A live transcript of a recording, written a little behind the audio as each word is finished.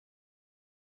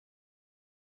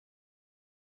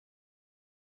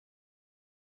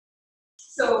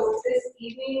So this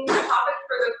evening's topic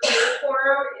for the Career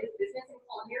Forum is business and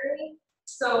culinary.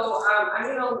 So I'm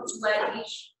going to let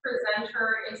each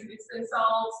presenter introduce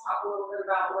themselves, talk a little bit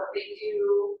about what they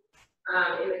do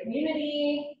in the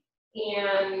community,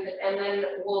 and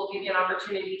then we'll give you an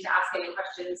opportunity to ask any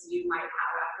questions you might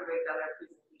have after we've done our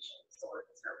presentation. So we're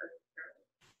going to start with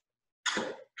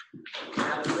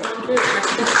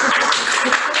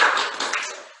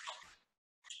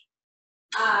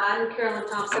I'm Carolyn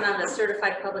Thompson. I'm a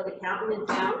certified public accountant in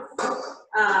town.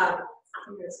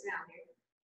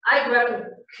 I grew up in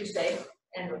Tuesday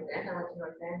and North Bend. I went to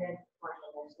North Bend and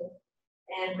Marshall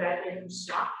and graduated from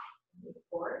SWOCC in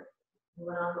 '84.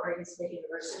 Went on to Oregon State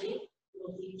University. A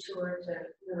little detour to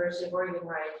University of Oregon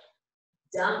where I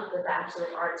dumped the Bachelor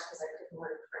of Arts because I couldn't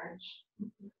learn French.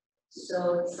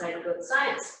 So I decided to go to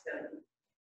science.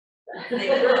 They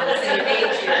were on the same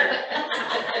page here.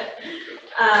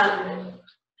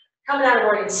 Coming out of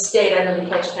Oregon State, I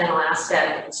moved to Ketchikan, Alaska,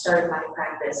 and started my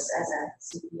practice as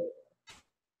a CPA.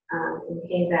 And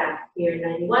came back here in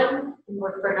 '91 and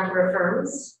worked for a number of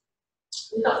firms.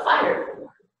 We got fired.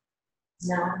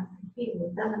 Now I'm competing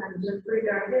with them, and I'm doing pretty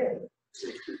darn good.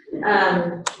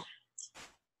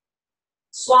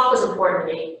 SWOCC was important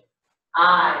to me.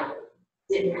 I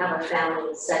didn't have a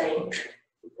family setting,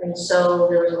 and so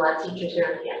there was a lot of teachers here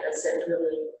on campus that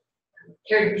really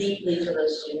cared deeply for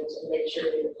those students and made sure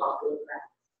they were properly practiced.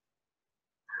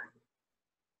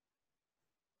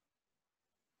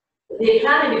 The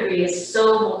accounting degree is so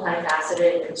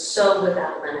multifaceted and so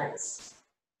without limits.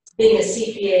 Being a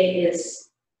CPA is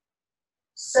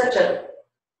such a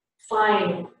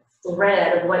fine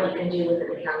thread of what you can do with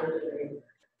an accounting degree.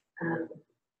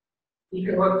 You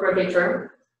can work for a big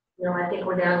firm. You know, I think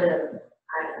we're down to,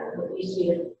 I don't know, it used to be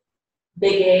the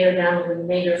big A or down to the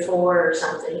major 4 or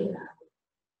something.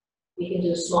 You can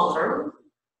do a small firm.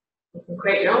 You can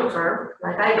create your own firm,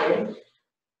 like I did.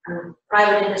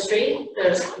 Private industry,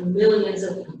 there's millions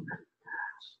of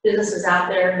businesses out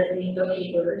there that need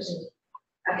bookkeepers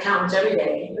and accountants every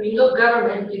day. Or you go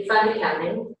government, do fund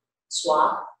accounting,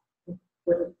 SWOCC,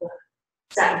 with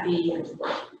that being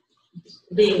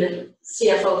the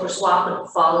CFO for SWOCC would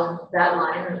fall in that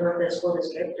line, or Northwest School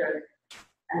District, or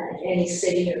any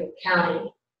city or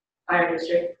county fire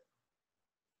district.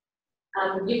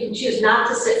 You can choose not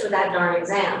to sit for that darn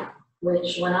exam,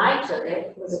 which when I took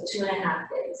it was a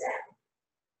 2.5-day exam.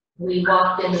 We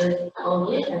walked in with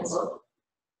only a pencil.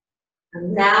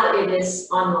 And now it is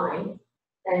online,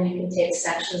 and you can take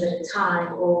sections at a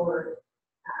time over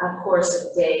a course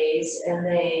of days, and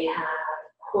they have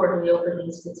quarterly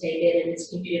openings to take it, and it's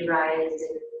computerized,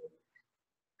 and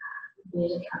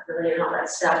music calculator and all that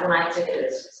stuff. When I took it, it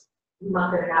was just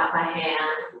mucking it out by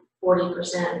hand.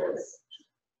 40% was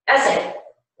essay,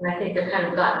 and I think they're kind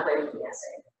of gotten away from the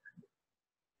essay.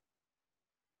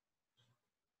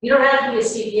 You don't have to be a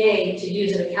CPA to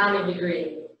use an accounting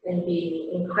degree and be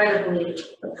incredibly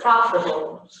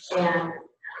profitable and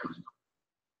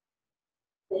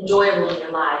enjoyable in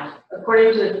your life.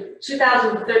 According to a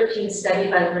 2013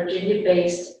 study by the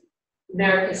Virginia-based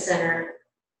America Center,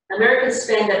 Americans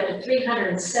spend up to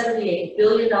 $378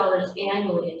 billion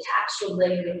annually in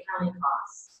tax-related accounting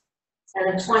costs.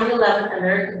 And in 2011,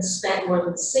 Americans spent more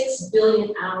than 6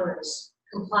 billion hours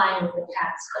complying with the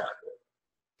tax code.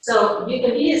 So you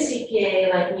can be a CPA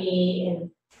like me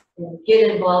and get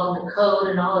involved in the code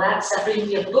and all of that stuff, or you can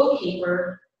be a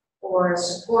bookkeeper or a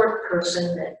support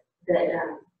person that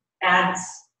adds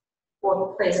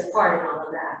or plays a part in all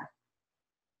of that.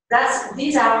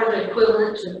 These hours are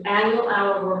equivalent to an annual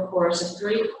hour workforce of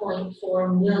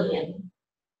 3.4 million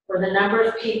for the number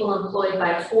of people employed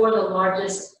by 4 of the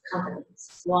largest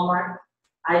companies, Walmart,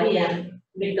 IBM,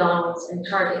 McDonald's, and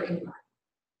Target combined.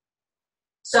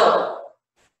 So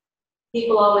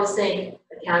people always think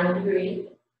accounting degree,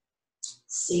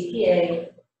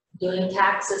 CPA, doing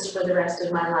taxes for the rest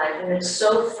of my life, and it's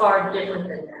so far different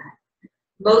than that.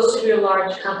 Most of your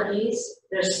large companies,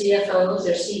 their CFOs,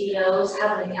 their CEOs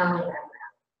have an accounting background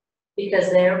because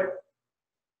they're,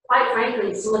 quite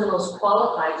frankly, some of the most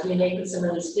qualified to be making some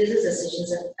of these business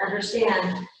decisions and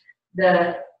understand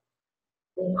the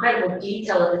incredible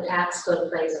detail of the tax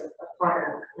code plays a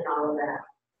part of in all of that.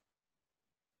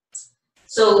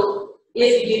 So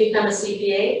if you do become a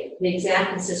CPA, the exam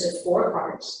consists of 4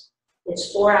 parts.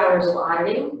 It's 4 hours of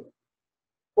auditing,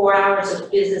 4 hours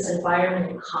of business environment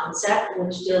and concept,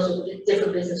 which deals with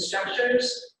different business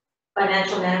structures,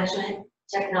 financial management,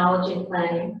 technology, and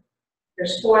planning.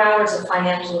 There's 4 hours of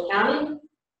financial accounting,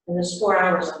 and there's 4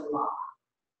 hours of law.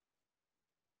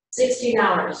 16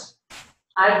 hours.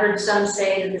 I've heard some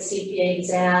say that the CPA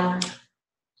exam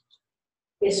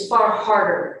is far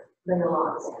harder than the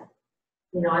law exam.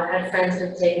 You know, I've had friends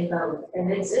who've taken both,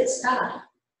 and it's tough.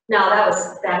 Now, that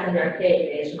was back in their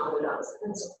archaic days when all the dogs,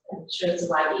 I'm sure it's a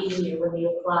lot easier when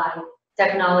you apply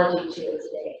technology to it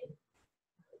today.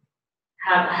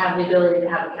 Have the ability to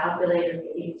have a calculator,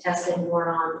 maybe tested more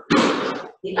on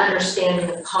the understanding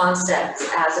of concepts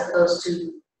as opposed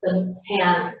to the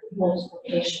hand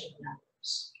multiplication of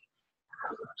numbers.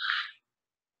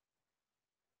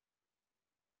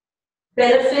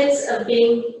 Benefits of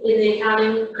being in the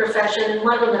accounting profession, and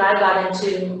one thing that I got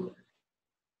into,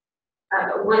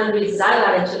 one of the reasons I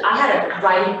got into, I had a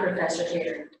writing professor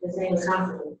here. His name was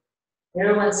Humphrey.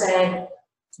 Everyone said,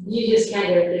 you just can't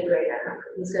get a good grade at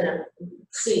Humphrey. He's going to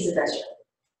seize the best.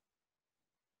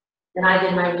 And I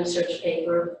did my research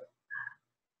paper,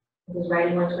 I was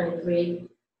writing 123,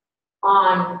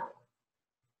 on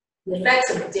the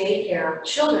effects of daycare on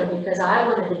children because I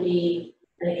wanted to be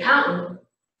an accountant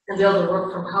and be able to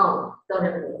work from home. Don't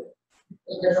ever do it.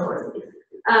 It doesn't work.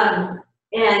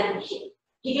 And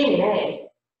he gave me an A,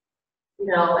 you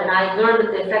know, and I learned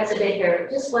that the effects of daycare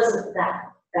just wasn't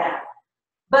that bad.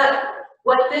 But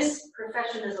what this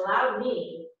profession has allowed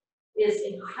me is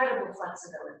incredible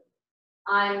flexibility.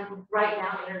 I'm right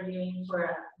now interviewing for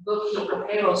a bookkeeper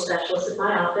payroll specialist in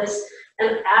my office,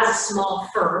 and as a small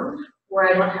firm where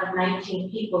I don't have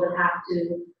 19 people that have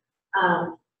to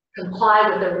comply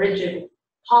with a rigid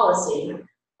policy,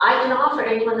 I can offer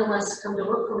anyone that wants to come to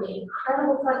work for me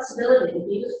incredible flexibility to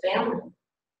be with family.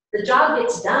 The job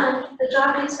gets done, the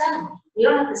job gets done. You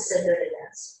don't have to sit there at a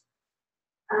desk.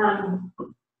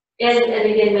 And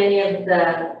again, many of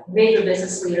the major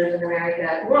business leaders in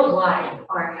America, worldwide,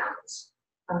 are accountants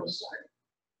from the start.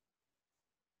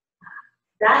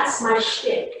 That's my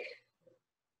shtick.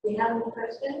 Do you have any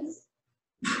questions?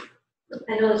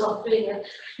 I know there's all three of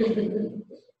you.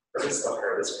 What's the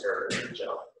hardest part of your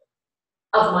job?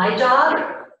 Of my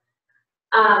job?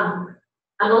 I'm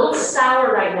a little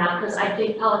sour right now because I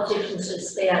think politicians should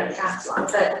stay out of tax law,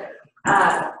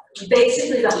 but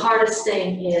basically the hardest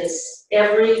thing is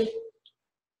every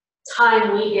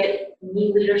time we get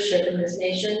new leadership in this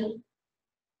nation,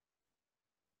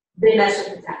 they mess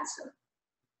with the tax code.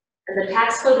 And the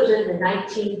tax code was written in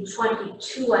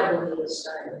 1922, I believe it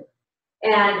started.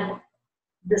 And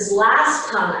this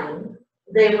last time,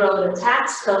 they wrote a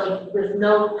tax code with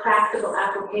no practical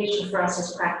application for us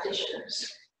as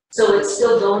practitioners. So it's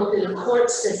still going through the court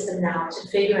system now to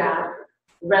figure out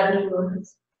revenue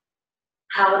rules,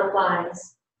 how it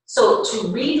applies. So to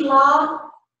read law,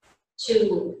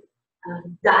 to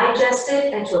digest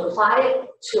it and to apply it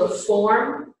to a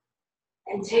form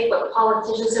and take what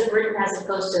politicians have written as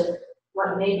opposed to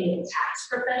what maybe a tax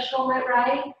professional might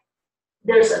write,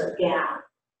 there's a gap.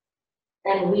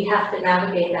 And we have to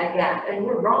navigate that gap. And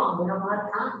we're wrong, we don't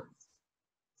have time.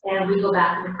 And we go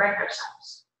back and correct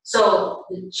ourselves. So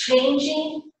the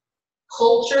changing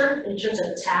culture in terms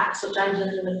of tax, which I'm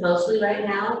dealing with mostly right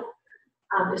now,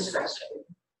 is frustrating.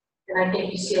 And I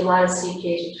think you see a lot of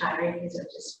CPAs retiring because they're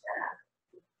just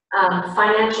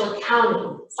financial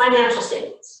accounting, financial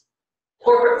statements,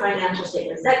 corporate financial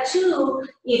statements. That too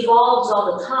evolves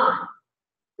all the time.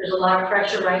 There's a lot of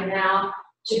pressure right now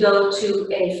to go to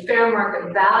a fair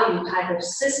market value type of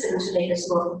system to make us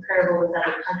more comparable with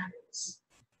other countries.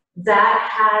 That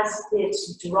has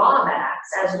its drawbacks,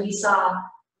 as we saw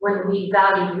when we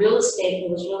valued real estate,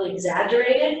 it was really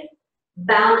exaggerated.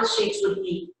 Balance sheets would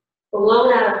be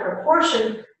blown out of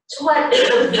proportion to what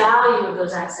the value of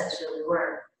those assets really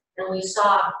were. And we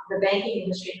saw the banking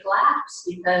industry collapse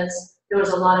because there was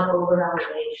a lot of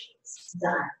overvaluations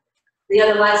done. The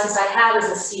other license I have is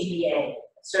a CVA,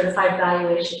 Certified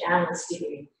Valuation Analyst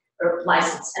degree or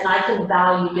license, and I can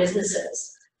value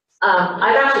businesses.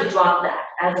 I've actually dropped that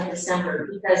as of December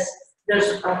because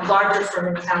there's a larger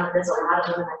firm in town that does a lot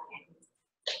of them,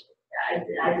 and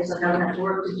I just don't have enough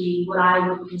work to be what I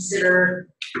would consider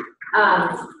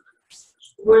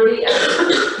worthy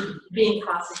of being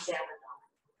cross-examined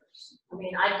on. I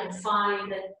mean, I can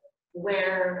find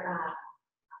where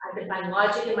I can find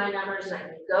logic in my numbers and I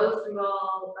can go through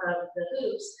all of the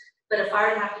hoops, but if I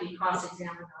were to have to be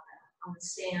cross-examined on the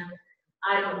stand,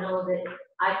 I don't know that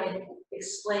I can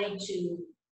explain to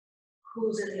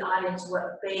who's in the audience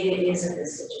what beta is in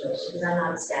this situation, because I'm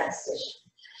not a statistician.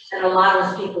 And a lot of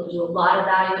those people do a lot of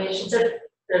valuations.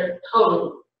 They're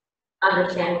totally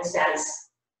understanding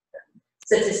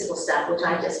statistical stuff, which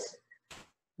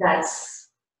that's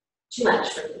too much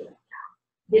for me.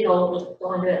 Getting old,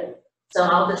 don't do it. So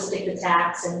I'll just stick to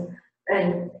tax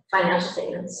and financial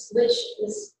statements, which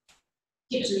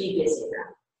keeps me busy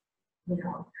now, you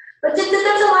know. But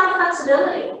there's a lot of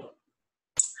flexibility.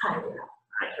 Hi,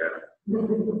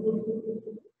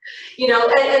 you You know,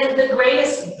 and the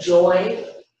greatest joy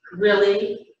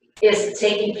really is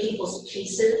taking people's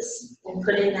pieces and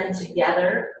putting them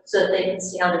together so that they can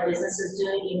see how their business is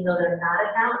doing, even though they're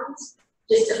not accountants,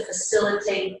 just to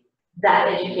facilitate that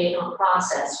educational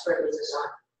process for a business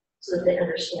owner so that they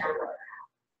understand what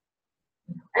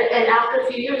and after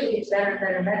a few years, it gets better and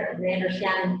better and better. And they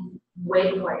understand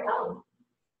way before I tell them.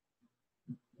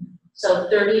 So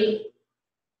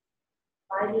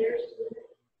 35 years,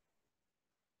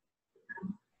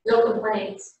 no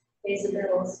complaints, pays the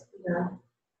bills, you know.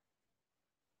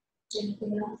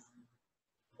 Anything else?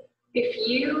 If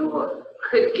you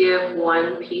could give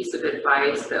one piece of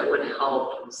advice that would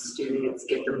help students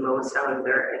get the most out of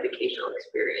their educational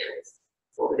experience,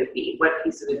 what would it be? What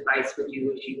piece of advice would you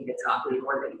wish you had taught me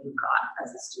more than you got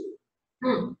as a student?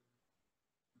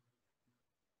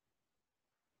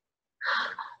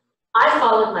 I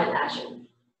followed my passion.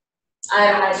 I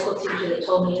had a high school teacher that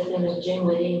told me, his name was Jim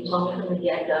Whitty, and told me from the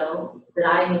get-go that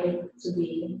I needed to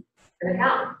be an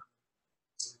accountant.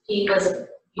 He was a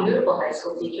beautiful high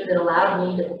school teacher that allowed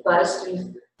me to buzz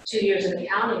through 2 years of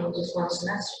accounting in just one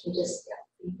semester. He just kept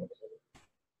feeding it.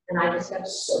 And I just kept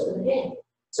soaking it in.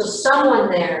 So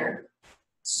someone there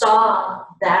saw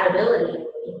that ability in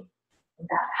me, and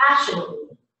that passion in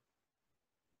me.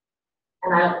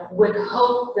 And I would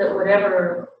hope that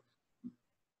whatever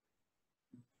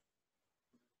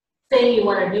thing you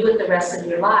want to do with the rest of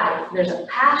your life, there's a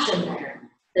passion there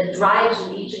that drives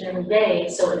you each and every day,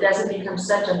 so it doesn't become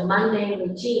such a mundane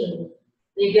routine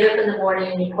that you get up in the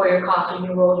morning and you pour your coffee and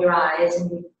you roll your eyes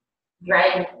and you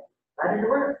drag right into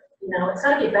work. You know, it's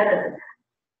got to be better than that.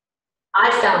 I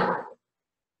found one,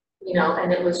 you know,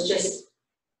 and it was just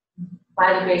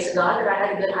by the grace of God that I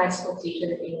had a good high school teacher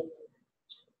that gave me.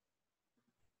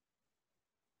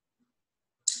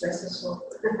 Rest is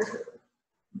full.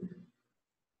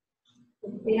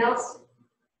 Anything else?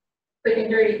 Quick and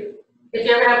dirty. If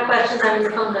you ever have questions, I'm in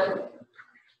the phone book.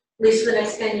 At least for the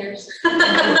next 10 years.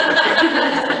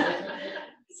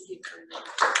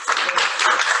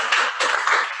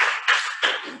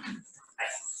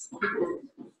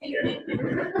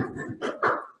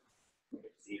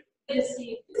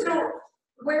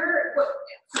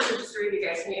 So, just three of you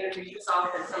guys, can you introduce yourself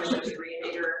and tell me what degree and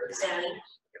major and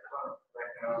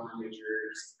Right now, my major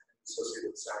is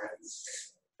associated science,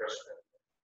 freshman,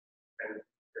 and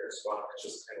SWOCC,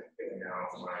 just kind of figuring out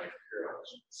my career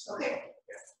options. okay.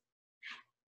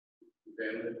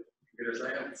 Then computer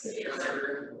science.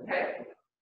 Okay.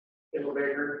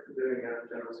 Baker, doing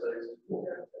general studies.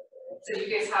 So you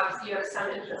guys have some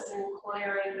interest in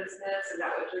culinary and business, and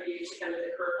that would drew you to come to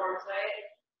the career forum tonight?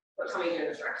 But coming in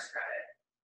as direct credit.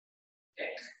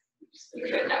 Okay. You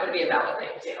could, that would be a valid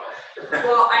thing too.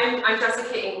 Well, I'm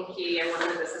Jessica Engelke. I'm one of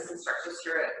the business instructors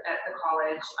here at the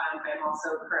college. I'm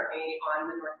also currently on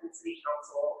the Northern City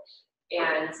Council,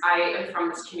 and I am from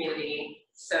this community.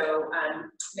 So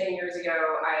many years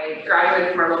ago, I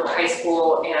graduated from our local high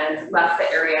school and left the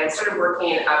area and started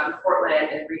working up in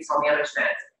Portland in retail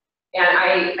management. And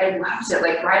I loved it.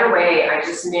 Like right away, I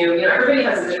just knew, everybody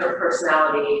has a different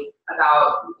personality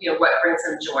about, what brings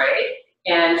them joy.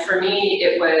 And for me,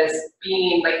 it was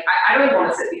being like, I don't even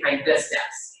want to sit behind this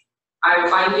desk.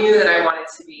 I knew that I wanted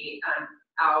to be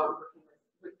out working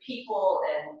with people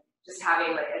and just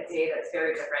having like a day that's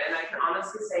very different. And I can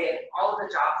honestly say in all of the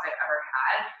jobs I've ever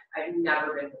had, I've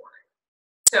never been bored.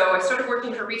 So I started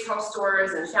working for retail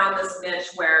stores and found this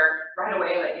niche where right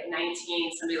away, like at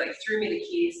 19, somebody like threw me the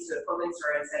keys to a clothing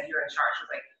store and said, "You're in charge." I was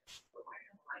like, "Oh, I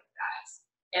don't like that,"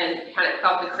 and kind of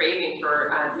felt the craving for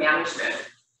management.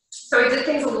 So I did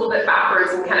things a little bit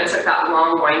backwards and kind of took that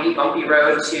long, windy, bumpy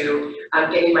road to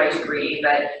getting my degree.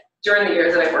 But during the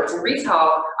years that I worked in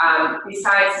retail,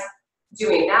 besides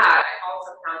doing that, I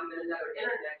also found even another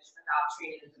inner niche about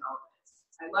training and development.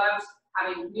 I loved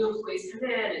having new employees come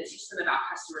in and teach them about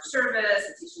customer service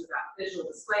and teach them about visual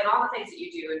display and all the things that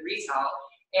you do in retail,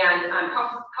 and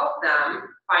help them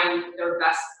find their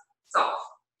best self.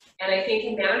 And I think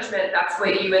in management, that's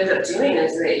what you end up doing,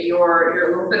 is that you're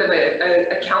a little bit of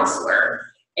a counselor.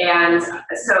 And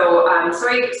so I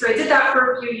did that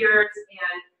for a few years,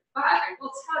 but I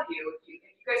will tell you, if you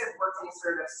guys have worked any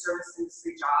sort of service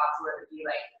industry jobs, whether it be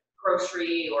like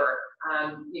grocery or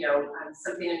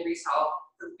something in retail,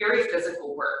 it's very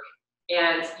physical work.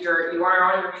 And you are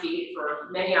on your feet for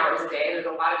many hours a day. There's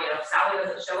a lot of, if Sally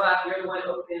doesn't show up, you're the one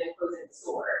opening and closing the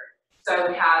store. So I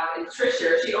would have, and Trish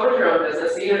here, she owns her own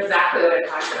business, so you know exactly what I'm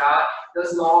talking about,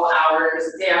 those mall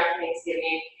hours, the day after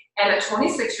Thanksgiving. And at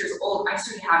 26 years old, I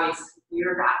started having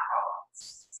severe back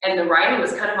problems. And the writing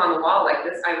was kind of on the wall like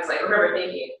this. I was like, I remember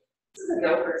thinking, this is a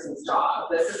young person's job.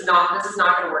 This is not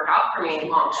going to work out for me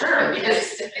long term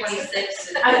because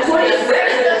 26. I'm 26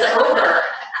 and it's over.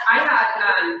 I had,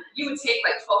 you would take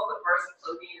like 12-foot bars of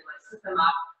clothing and like put them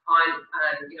up on,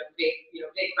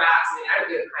 big racks. I mean, I would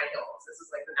do it in high heels. This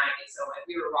was like the 90s, so like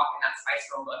we were rocking that Spice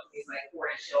Girl look, these like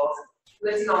 4-inch heels, and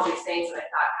lifting all these things. And I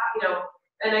thought,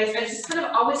 and I just kind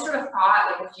of always sort of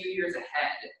thought like a few years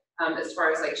ahead, as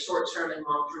far as like short-term and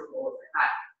long-term goals. I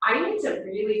thought I need to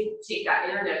really take that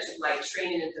internet of like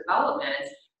training and development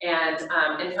and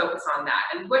focus on that.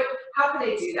 And how can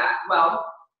I do that? Well,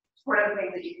 one of the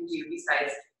things that you can do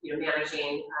besides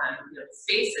managing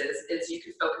spaces is you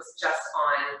can focus just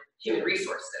on human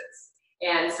resources.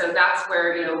 And so that's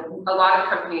where a lot of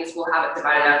companies will have it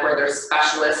divided up where there's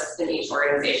specialists in each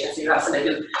organization. So you have somebody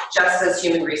who just does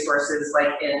human resources,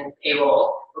 like in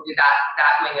payroll, will do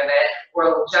that wing of it,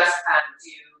 or will just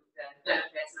do the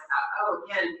benefits. And I thought, oh,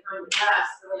 again, I'm the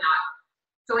best,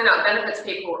 filling out benefits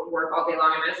paperwork all day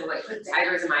long. I might as well like put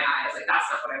daggers in my eyes. Like that's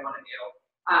not what I want to do.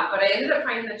 But I ended up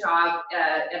finding a job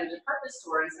at a department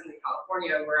store in Southern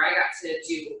California where I got to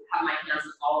have my hands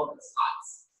with all of those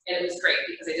pots. And it was great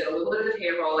because I did a little bit of the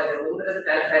payroll, I did a little bit of the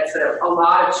benefits, but a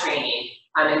lot of training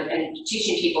and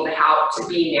teaching people how to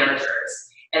be managers.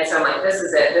 And so I'm like, this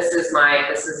is it. This is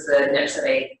the niche that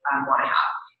I want to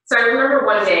have. So I remember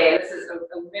one day, and this is a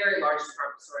very large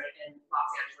department store in Los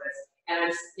Angeles, and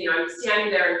I'm standing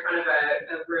there in front of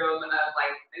a room of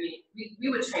like, we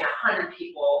would train 100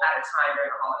 people at a time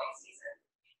during the holiday season.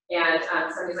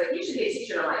 And somebody's like, you should be a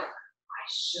teacher. And I'm like, I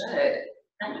should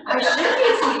be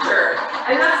a teacher.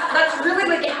 And that's really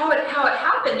like how it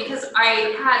happened, because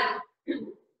I had,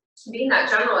 being that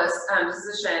generalist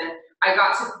position, I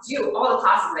got to do all the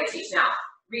classes that I teach now,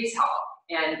 retail,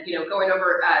 and going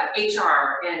over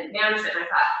HR and management. And I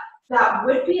thought that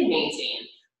would be amazing.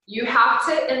 You have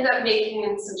to end up making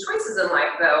some choices in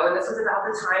life, though, and this was about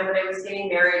the time that I was getting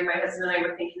married. My husband and I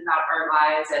were thinking about our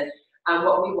lives and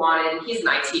what we wanted. He's an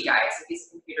IT guy, so he's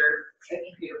a computer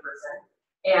person,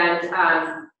 and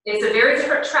it's a very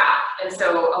different track. And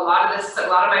so a lot of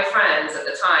my friends at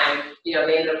the time, they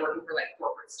ended up working for like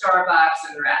corporate Starbucks,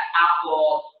 and they're at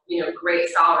Apple, great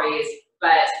salaries,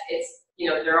 but it's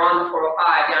they're on the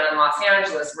 405 down in Los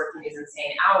Angeles working these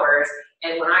insane hours.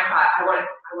 And when I thought I want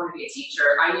to be a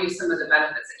teacher, I knew some of the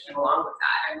benefits that came along with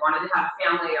that. I wanted to have a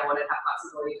family, I wanted to have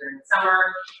flexibility during the summer,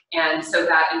 and so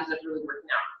that ended up really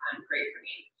working out great for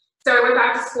me. So I went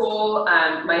back to school.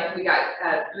 We got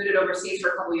booted overseas for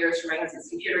a couple years for my husband's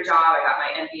computer job. I got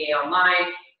my MBA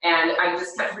online, and I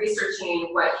just kept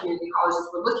researching what community colleges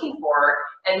were looking for.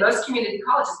 And most community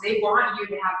colleges, they want you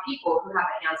to have people who have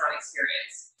a hands-on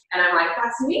experience. And I'm like,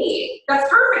 that's me. That's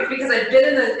perfect, because I've been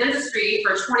in the industry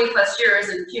for 20 plus years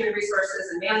in human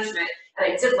resources and management, and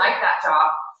I did like that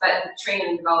job, but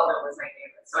training and development was my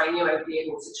favorite. So I knew I would be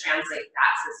able to translate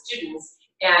that to the students.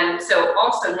 And so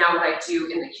also now what I do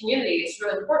in the community, it's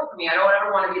really important for me. I don't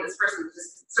ever want to be this person who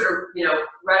just sort of,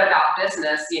 read about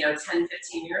business, 10,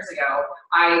 15 years ago.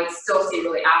 I still stay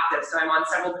really active. So I'm on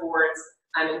several boards,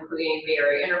 including Bay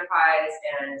Area Enterprise,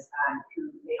 and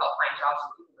who they help find jobs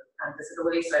for people with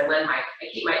disabilities. So I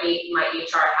keep my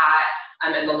HR hat,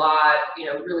 and the law,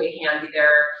 really handy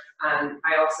there.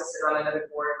 I also sit on another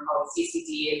board called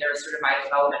CCD, and they're a certified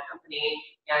development company,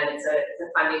 and it's a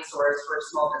funding source for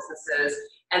small businesses.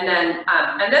 And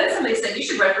then somebody said, you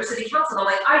should run for city council. And I'm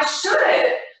like, I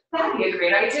should. That'd be a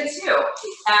great idea too.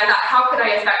 And I thought, how could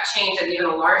I affect change at even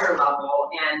a larger level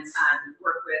and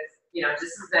work with,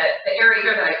 just the area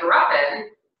here that I grew up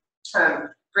in,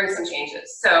 bring some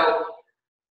changes. So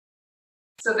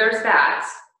there's that.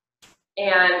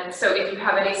 And so if you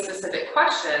have any specific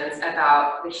questions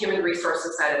about the human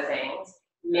resources side of things,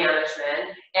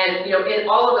 management, and in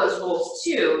all of those roles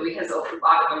too, because a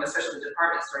lot of them, especially the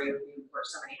department store, you wear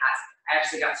so many hats, I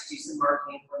actually got to do some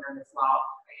marketing for them as well.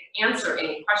 I can answer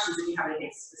any questions if you have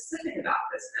anything specific about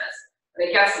business. But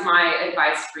I guess my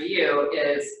advice for you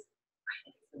is, I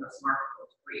think it's the most marketable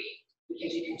degree,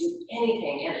 because you can do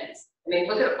anything in it. I mean,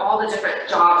 look at all the different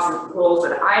jobs and roles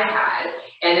that I've had,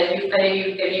 and if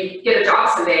you get a job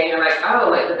someday and you're like, oh,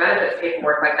 like the benefits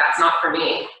paperwork, like that's not for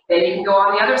me, then you can go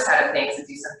on the other side of things and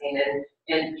do something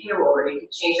in payroll, or you can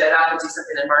change that up and do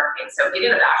something in marketing. So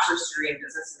getting a bachelor's degree in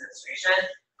business administration,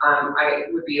 I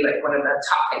would be like one of the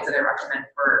top things that I recommend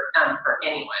for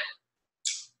anyone.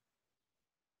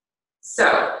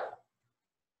 So,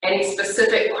 any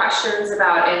specific questions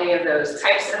about any of those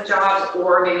types of jobs,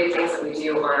 or maybe things that we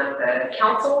do on the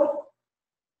council?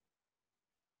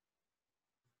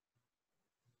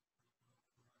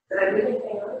 Did I leave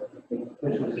anything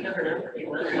on? never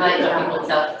know. Like people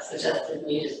suggested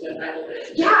me just went back to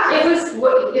it. Yeah, it was,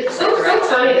 it's so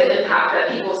funny the impact that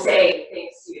people say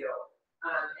things to you.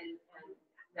 And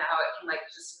now it can like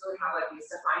just really have like these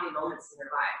defining moments in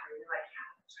your life where you're like, yeah,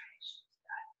 I'm trying to do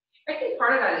that. I think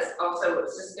part of that is also,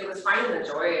 it was finding the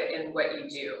joy in what you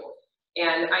do.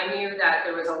 And I knew that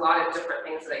there was a lot of different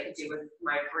things that I could do with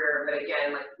my career, but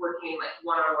again, like working like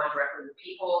one-on-one directly with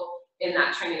people in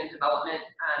that training and development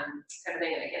type of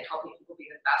thing, and again, helping people be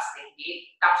the best they can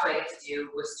be, that's what I get to do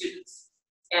with students.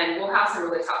 And we'll have some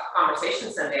really tough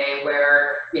conversations someday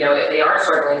where, you know, if they are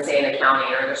struggling, say, in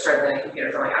accounting or they're struggling in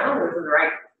computers, I'm like, I don't know if this is the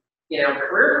right, you know,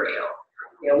 career for you.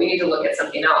 You know, we need to look at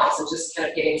something else, and just kind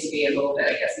of getting to be a little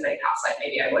bit, I guess, in my past life,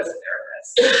 maybe I was a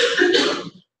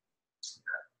therapist.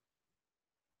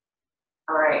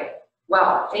 All right,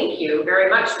 well, thank you very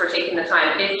much for taking the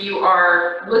time. If you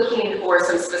are looking for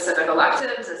some specific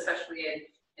electives, especially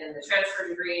in the transfer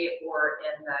degree or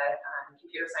in the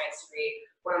computer science degree,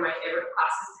 one of my favorite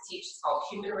classes to teach is called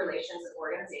Human Relations and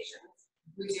Organizations.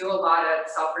 We do a lot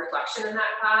of self-reflection in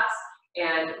that class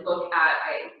and look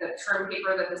at the term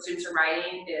paper that the students are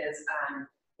writing is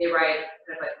they write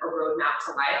kind of like a roadmap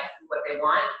to life, what they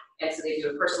want. And so they do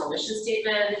a personal mission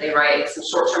statement, they write some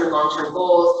short-term and long-term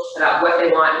goals about what they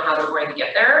want and how they're going to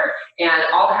get there. And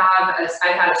I've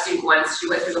had a student once, she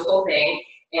went through the whole thing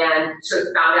and she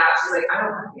found out, she's like, I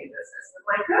don't want to be in business. I'm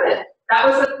like, good, that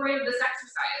was the point of this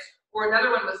exercise. Or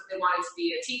another one was they wanted to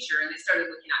be a teacher and they started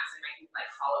looking at, because they might like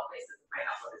follow places and find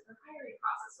out what is the hiring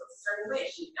process, what's the starting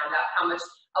wage. She found out how much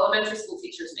elementary school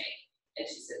teachers make. And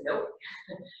she said, nope.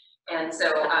 And so,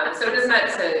 so it is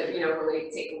meant to, you know, really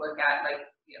take a look at like,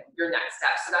 you know, your next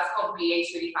steps. So that's called BA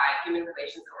 285, Human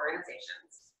Relations and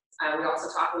Organizations. We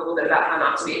also talk a little bit about how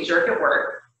not to be a jerk at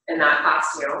work in that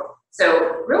class too.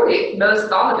 So really,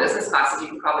 all the business classes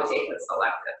you can probably take as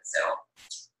elective. So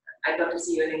I'd love to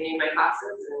see you in any of my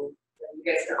classes, and you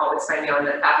guys can always find me on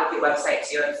the faculty website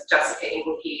too. It's Jessica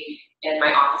Engelke, and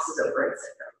my office is over in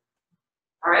Sydenham.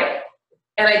 All right,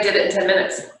 and I did it in 10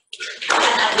 minutes.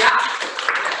 Yeah.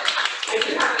 I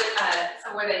do have it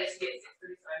somewhere that is 6:30,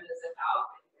 so I'm gonna zip out.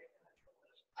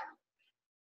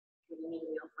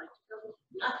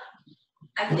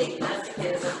 I think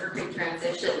Jessica is a perfect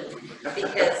transition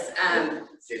because I'm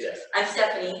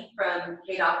Stephanie from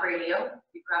KDOC Radio.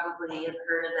 You probably have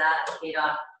heard of that,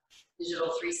 KDOC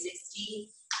Digital 360,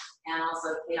 and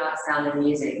also KDOC Sound and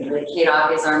Music. The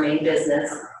KDOC is our main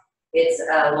business. It's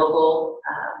a local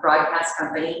broadcast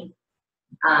company.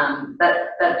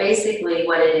 But basically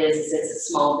what it is it's a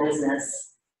small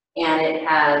business, and it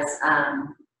has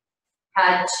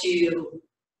had to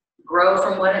grow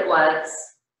from what it was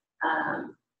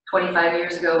 25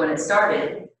 years ago when it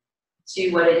started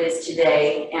to what it is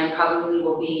today, and probably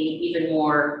will be even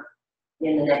more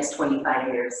in the next 25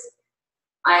 years.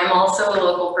 I am also a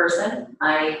local person.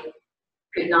 I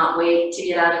could not wait to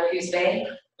get out of Coos Bay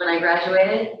when I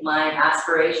graduated. My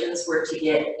aspirations were to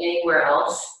get anywhere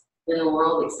else in the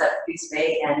world except Coos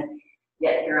Bay, and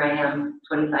yet here I am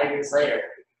 25 years later.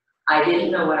 I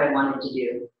didn't know what I wanted to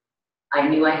do. I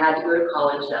knew I had to go to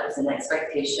college. That was an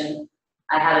expectation.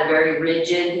 I had a very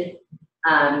rigid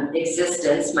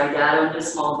existence. My dad owned a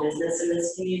small business in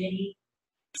this community.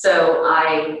 So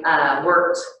I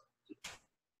worked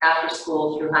after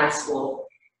school through high school.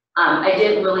 I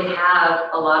didn't really have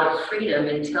a lot of freedom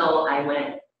until I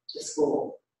went to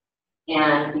school.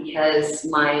 And because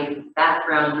my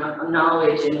background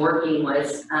knowledge in working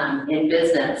was in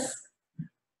business,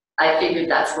 I figured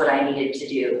that's what I needed to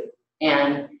do.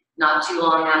 And not too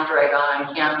long after I got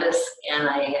on campus and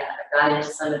I got into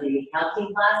some of the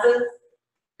accounting classes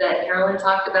that Carolyn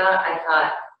talked about, I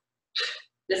thought,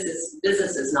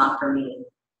 business is not for me.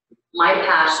 My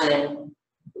passion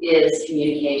is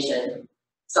communication.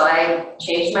 So I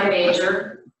changed my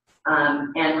major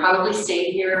and probably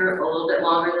stayed here a little bit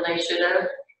longer than I should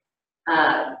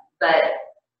have. But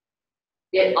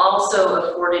it also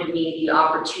afforded me the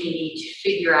opportunity to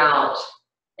figure out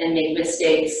and make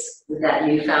mistakes with that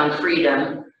newfound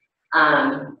freedom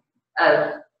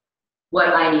of what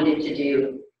I needed to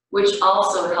do, which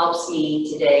also helps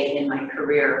me today in my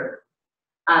career.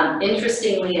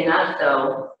 Interestingly enough,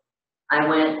 though, I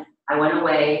went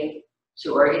away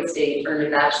to Oregon State, earned a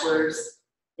bachelor's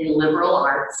in liberal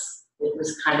arts. It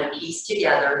was kind of pieced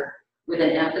together with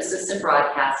an emphasis in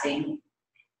broadcasting.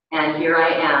 And here I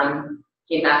am,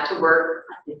 came back to work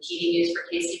at TV News for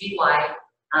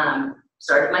KCBY,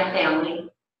 started my family,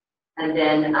 and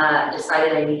then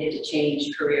decided I needed to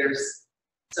change careers.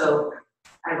 So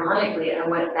ironically, I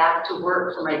went back to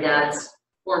work for my dad's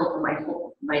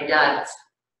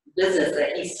business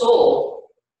that he sold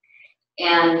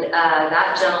And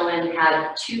that gentleman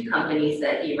had 2 companies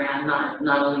that he ran, not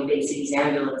only Bay Cities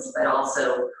Ambulance, but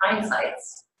also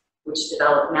Hindsights, which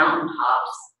developed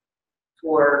mountaintops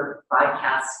for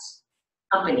broadcast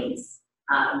companies,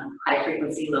 high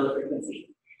frequency, low frequency.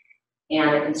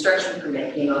 And a construction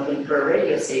permit came open for a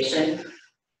radio station.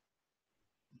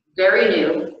 Very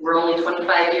new, we're only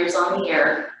 25 years on the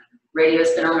air.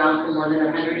 Radio's been around for more than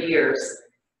 100 years.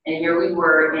 And here we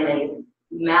were in a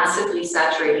massively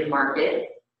saturated market,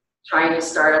 trying to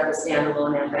start up a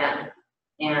standalone FM.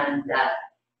 And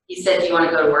he said, do you want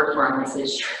to go to work for him? I said,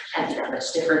 sure, can't be that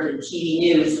much different than TV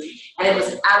news. And it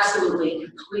was absolutely,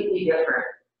 completely different.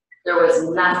 There was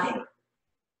nothing.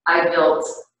 I built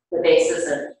the basis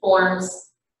of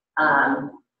forms,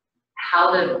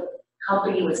 how the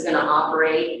company was going to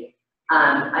operate.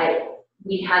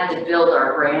 We had to build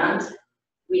our brand.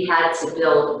 We had to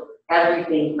build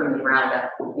everything from the ground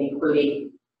up,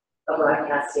 including a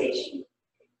broadcast station.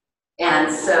 And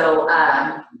so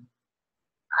I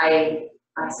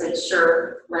said,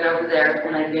 sure, went over there,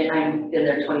 and I've been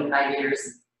there 25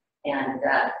 years. And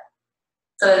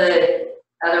so the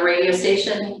other radio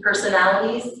station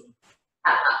personalities,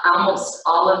 almost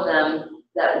all of them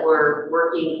that were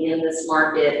working in this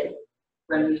market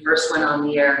when we first went on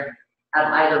the air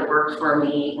have either worked for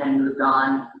me and moved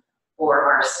on, or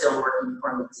are still working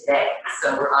for me today.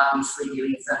 So we're obviously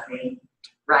doing something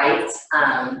right,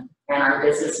 and our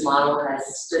business model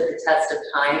has stood the test of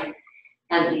time.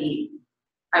 And the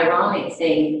ironic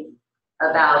thing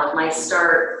about my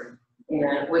start,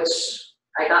 which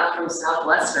I got from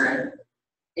Southwestern,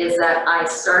 is that I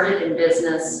started in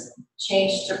business,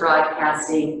 changed to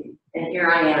broadcasting, and here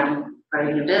I am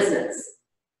running a business.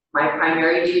 My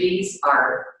primary duties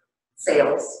are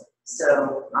sales.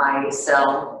 So I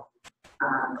sell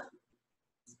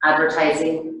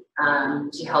advertising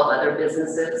to help other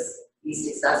businesses be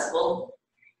successful.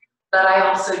 But I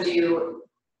also do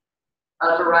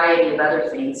a variety of other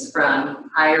things, from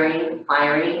hiring,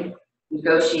 firing,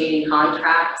 negotiating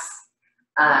contracts.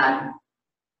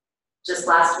 Just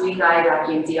last week I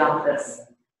vacuumed the office.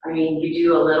 I mean, you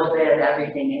do a little bit of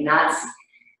everything, and that's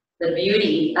the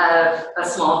beauty of a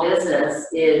small business,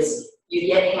 is you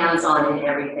get hands-on in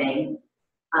everything.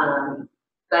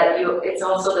 But it's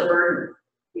also the burden,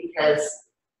 because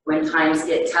when times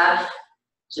get tough,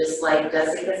 just like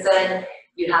Jessica said,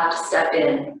 you have to step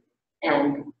in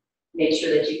and make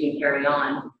sure that you can carry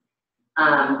on.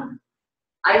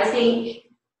 I think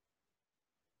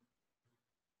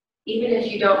even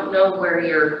if you don't know where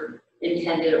you're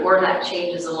intended, or that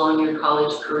changes along your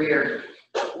college career,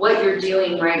 what you're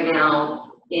doing right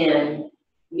now in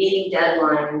meeting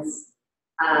deadlines,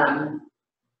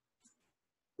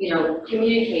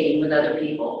 communicating with other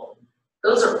people,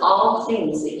 those are all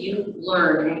things that you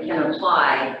learn and can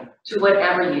apply to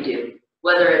whatever you do,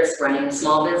 whether it's running a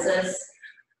small business,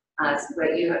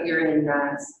 but you're in,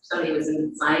 somebody was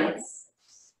in science.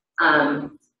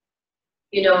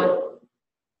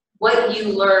 What you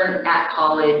learn at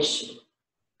college,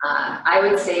 I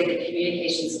would say the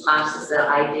communications classes that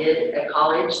I did at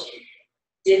college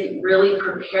didn't really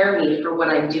prepare me for what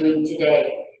I'm doing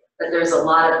today. But there's a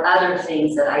lot of other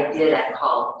things that I did at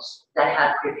college that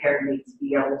have prepared me to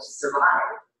be able to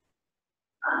survive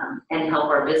and help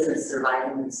our business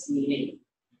survive in this community.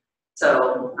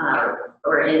 So,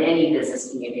 or in any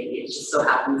business community, it just so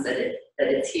happens that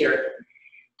it's here.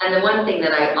 And the one thing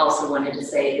that I also wanted to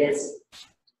say is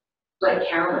what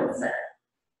Carolyn said.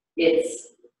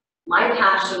 My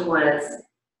passion was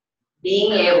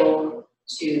being able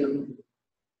to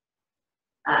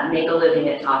make a living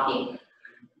at talking.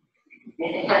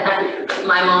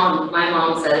 My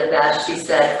mom said it best. She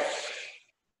said,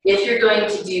 if you're going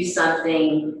to do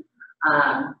something,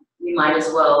 you might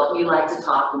as well, you like to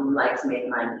talk and you like to make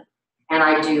money. And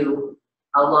I do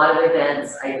a lot of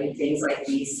events. I do things like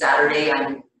these. Saturday,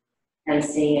 I'm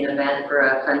emceeing an event for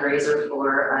a fundraiser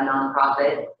for a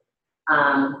nonprofit.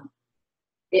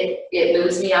 It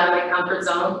moves me out of my comfort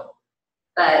zone,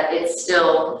 but it's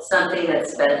still something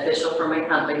that's beneficial for my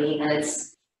company, and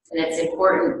it's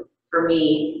important for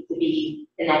me to be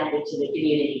connected to the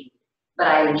community, but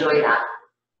I enjoy that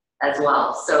as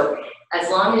well. So as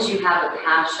long as you have a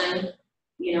passion,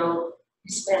 you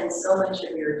spend so much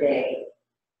of your day,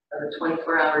 of a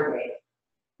 24-hour day,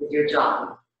 with your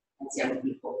job, as young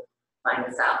people find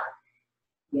this out.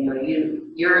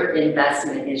 Your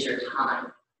investment is your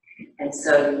time. And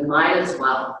so you might as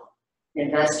well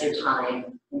invest your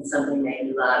time in something that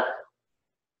you love.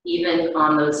 Even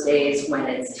on those days when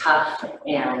it's tough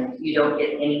and you don't get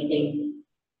anything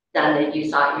done that you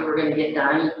thought you were going to get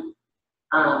done,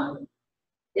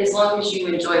 as long as you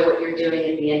enjoy what you're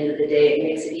doing at the end of the day, it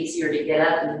makes it easier to get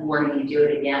up in the morning and do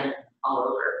it again, all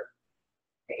over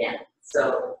again.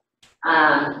 So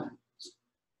I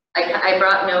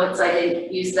brought notes. I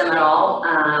didn't use them at all.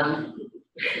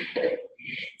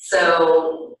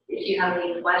 So if you have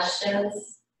any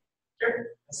questions. Sure.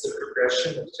 Has the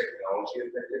progression of technology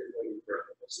affected the way you run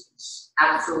the business?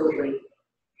 Absolutely.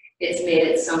 It's made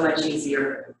it so much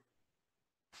easier,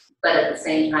 but at the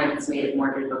same time, it's made it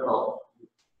more difficult.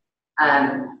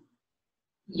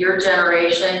 Your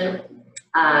generation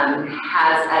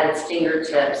has at its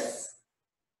fingertips,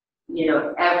 you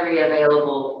know, every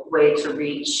available way to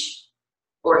reach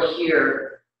or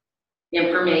hear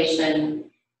information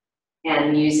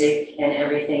and music and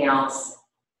everything else.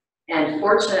 And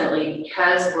fortunately,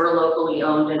 because we're locally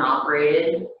owned and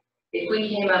operated, if we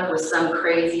came up with some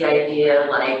crazy idea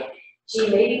like, gee,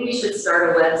 maybe we should start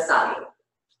a website.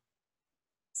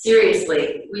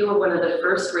 Seriously, we were one of the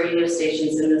first radio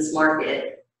stations in this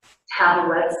market to have a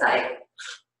website.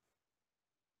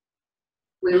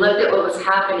 We looked at what was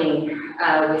happening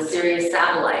with Sirius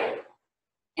Satellite,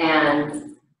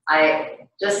 and I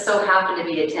just so happened to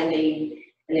be attending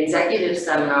an executive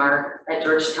seminar at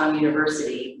Georgetown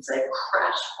University. It's a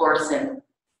crash course in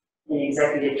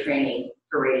executive training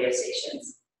for radio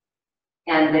stations.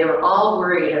 And they were all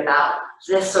worried about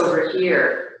this over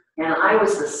here, and I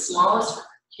was the smallest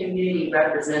community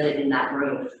represented in that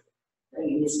room. I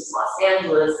mean, this was Los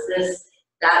Angeles, this,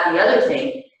 that, the other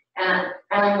thing. And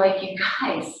I'm like, you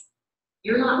guys,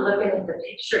 you're not looking at the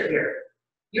picture here.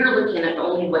 You're looking at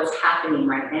only what's happening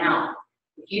right now.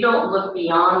 If you don't look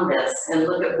beyond this and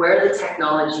look at where the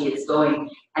technology is going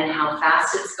and how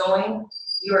fast it's going,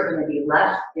 you are going to be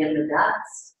left in the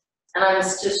dust. And I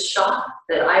was just shocked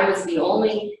that I was the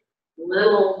only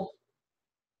little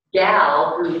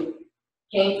gal who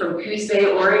came from Coos Bay,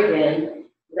 Oregon,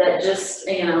 that just,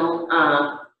 you know,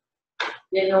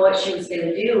 didn't know what she was going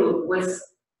to do, was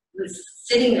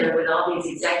sitting there with all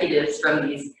these executives from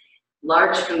these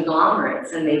large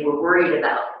conglomerates, and they were worried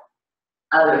about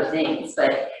other things.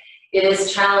 But it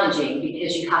is challenging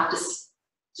because you have to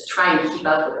try and keep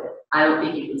up with it. I don't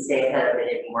think you can stay ahead of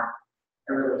it anymore.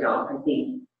 I really don't. I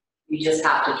think you just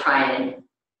have to try and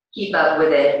keep up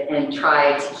with it and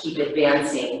try to keep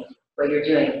advancing what you're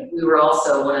doing. We were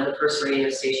also one of the first radio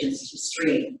stations to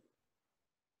stream.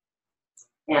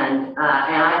 And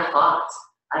I fought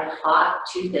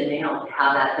tooth and nail to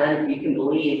have that done. If you can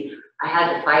believe, I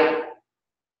had to fight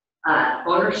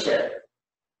ownership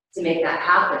to make that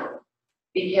happen,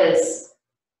 because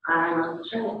I'm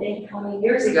trying to think how many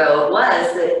years ago it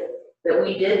was that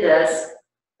we did this.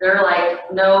 They're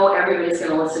like, no, everybody's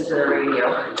going to listen to the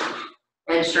radio.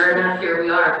 And sure enough, here we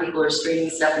are. People are streaming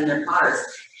stuff in their cars.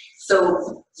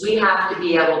 So we have to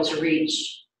be able to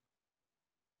reach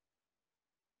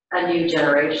a new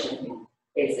generation,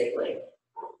 basically.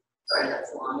 Sorry,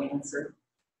 that's a long answer.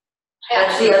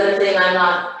 That's the other thing.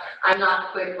 I'm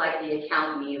not quick like the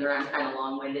accountant either. I'm kind of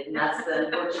long-winded, and that's the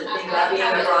unfortunate thing about being a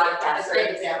That's a broadcaster.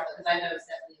 great example, because I know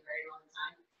Stephanie a very long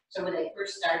time. So when they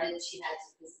first started, she had to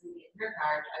physically get in her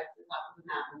car, drive to the top of the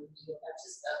mountain, and do a bunch of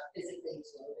stuff physically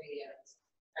to the radios,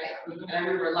 right? And I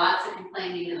remember lots of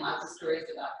complaining and lots of stories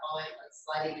about falling, like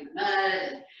sliding in the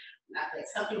mud, and like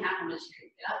something happened when she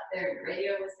couldn't get up there, and the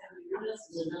radio was having this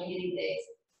was really getting days.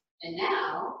 And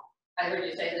now, I heard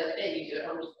you say the other day, you do it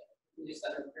almost. You do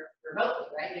stuff remotely,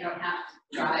 right? You don't have to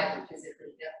drive and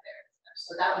physically get there.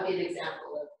 So that would be an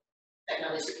example of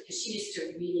technology, because she used to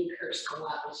really curse a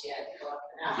lot when she had to go up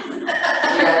and out.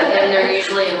 Yeah, and they're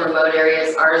usually in remote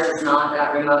areas. Ours is not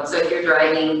that remote. So if you're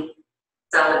driving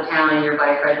south of town and you're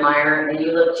by Fred Meyer and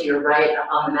you look to your right up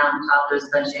on the mountaintop, there's a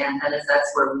bunch of antennas.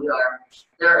 That's where we are.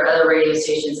 There are other radio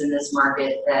stations in this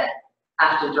market that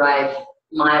have to drive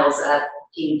miles up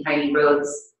teeny tiny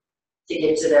roads to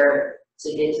get to their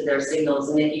signals.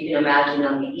 And if you can imagine,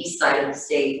 on the east side of the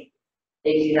state,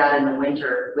 they do that in the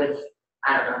winter with,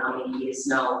 I don't know how many feet of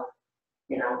snow,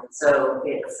 you know, so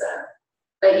it's,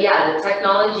 but yeah, the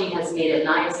technology has made it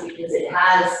nice because it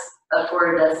has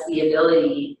afforded us the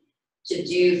ability to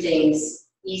do things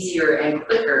easier and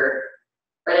quicker,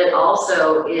 but it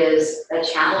also is a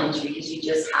challenge because you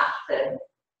just have to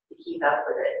keep up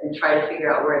with it and try to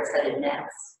figure out where it's headed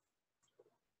next.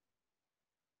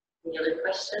 Any other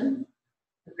question?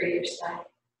 The radio side.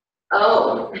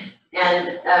 Oh,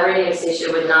 and a radio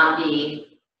station would not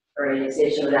be a radio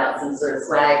station without some sort of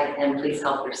swag, and please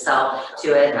help yourself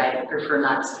to it. I prefer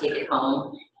not to take it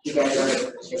home. You guys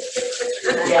are,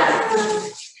 yeah.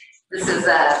 This is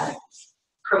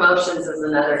promotions is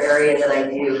another area that I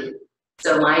do.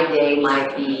 So my day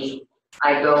might be,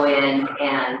 I go in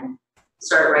and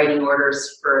start writing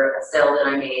orders for a sale that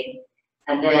I made.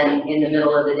 And then in the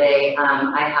middle of the day,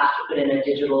 I have to put in a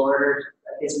digital order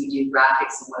because we do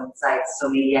graphics and websites. So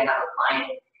maybe I have a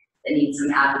client that needs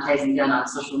some advertising done on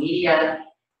social media,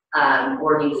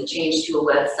 or needs a change to a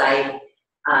website.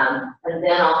 And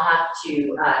then I'll have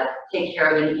to take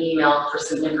care of an email for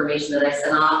some information that I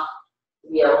sent off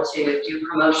to be able to do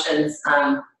promotions.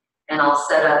 And I'll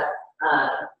set up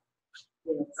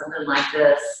something like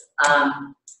this.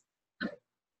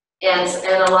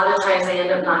 And a lot of times I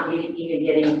end up not even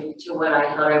getting to what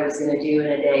I thought I was going to do in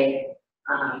a day.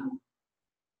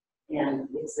 And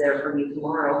it's there for me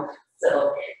tomorrow.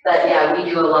 So, but yeah, we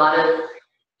do a lot of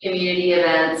community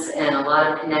events and a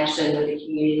lot of connection with the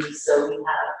community. So we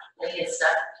have plenty of stuff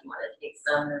if you want to take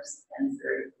some. There's pens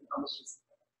there, you can always use.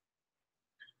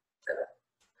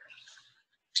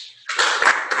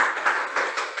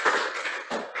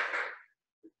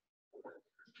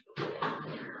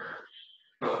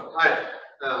 Hi,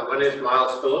 my name is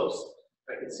Miles Phillips.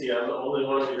 I can see I'm the only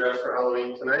one who dressed for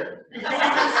Halloween tonight.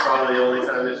 It's probably the only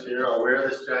time this year I'll wear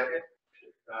this jacket.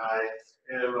 I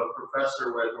am a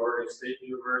professor with Oregon State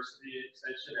University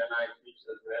Extension, and I teach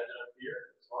as an adjunct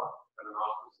here as well at an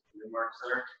office at the Newmark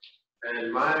Center.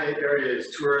 And my area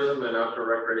is tourism and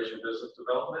outdoor recreation business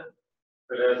development.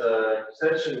 But as an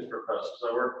extension professor,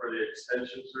 so I work for the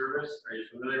Extension Service. Are you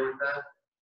familiar with that?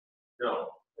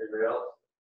 No. Anybody else?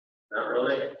 Not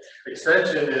really.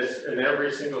 Extension is in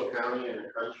every single county in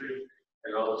the country,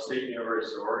 and all the state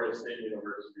universities, Oregon State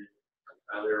University,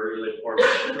 they're really important.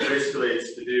 Basically,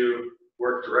 it's to do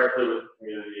work directly with the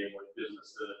community and with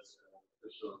businesses and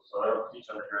officials. So I don't teach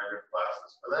undergraduate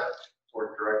classes for that.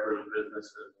 Work directly with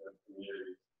businesses and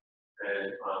communities,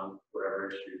 and on whatever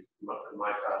issue. My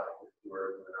topic is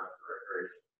tourism and outdoor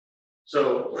recreation.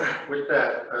 So with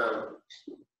that,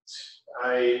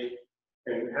 I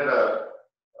had a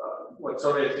what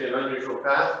some may say an unusual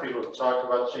path. People talk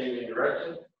about changing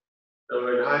direction. So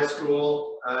in high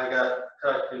school, I got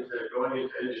tucked into going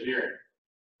into engineering,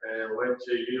 and went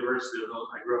to University of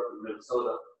Illinois. I grew up in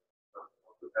Minnesota.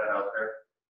 I'll put that out there.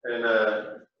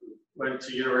 And went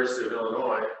to University of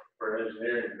Illinois for an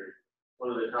engineering degree,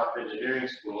 one of the top engineering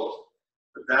schools.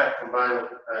 But that combined with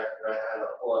the fact that I had a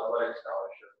full athletic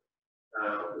scholarship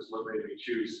was what made me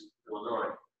choose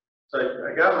Illinois. So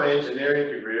I got my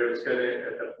engineering degree. It was kind of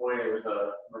at the point it was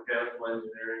mechanical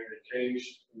engineering. It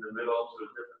changed in the middle to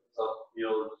a different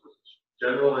subfield, which was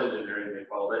general engineering, they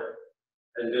called it,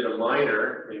 and did a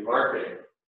minor in marketing.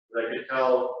 But I could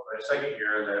tell my second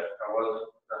year that I wasn't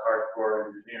a hardcore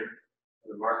engineer.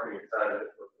 The marketing side of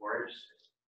it was more interesting.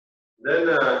 Then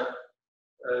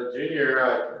junior,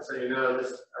 I said,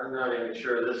 I'm not even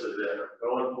sure this is it. I'm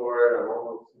going for it. I'm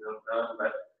almost done.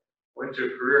 But went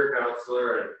to a career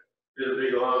counselor and did a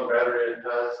big long battery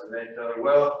test, and they told me,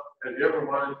 well, have you ever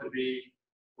wanted to be,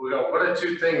 what are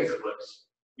two things it looks?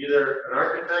 Either an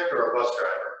architect or a bus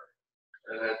driver.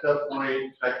 And at that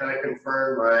point, I kind of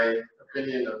confirmed my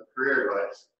opinion of career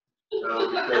advice.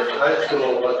 Because high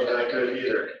school wasn't that good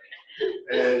either.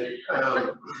 And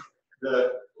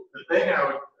the thing I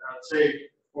would say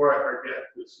before I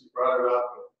forget, because you brought it up,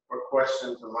 what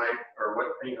questions or what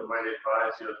things I might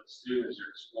advise you as a student as you're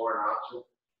exploring options,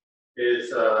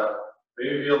 is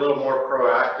maybe be a little more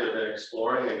proactive in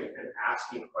exploring and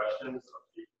asking questions.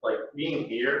 Like being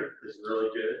here is really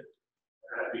good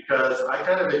because I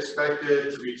kind of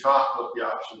expected to be taught what the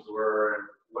options were and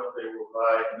what they were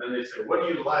like, and then they say, what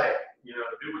do you like? Do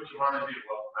what you want to do.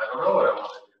 Well, I don't know what I want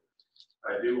to do.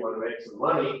 I do want to make some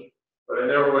money, but I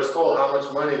never was told how much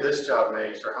money this job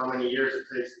makes or how many years it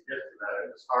takes to get to that.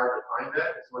 It was hard to find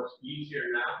that. It's much easier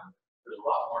now. There's a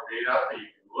lot more data out there.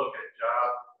 You can look at job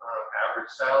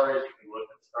average salaries, you can look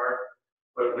at start,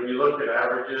 but when you look at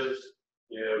averages,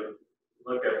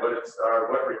 look at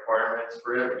what requirements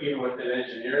for even within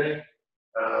engineering.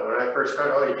 When I first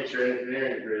started, you get your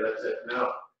engineering degree, that's it.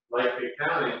 No, like the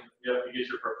accounting, you have to get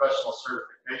your professional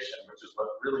certification, which is what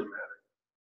really matters.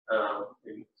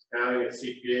 In accounting and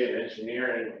CPA and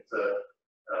engineering, it's a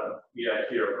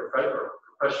EIT or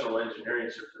professional engineering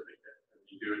certificate, and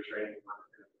you do a training.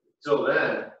 Until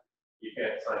then, you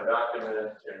can't sign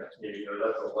documents,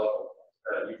 that's a level.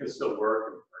 You can still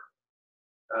work.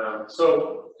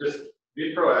 So just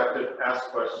be proactive,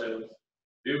 ask questions,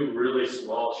 do really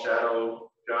small shadow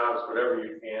jobs, whatever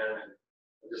you can,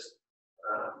 and just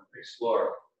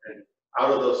explore. And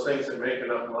out of those things that make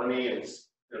enough money and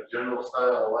general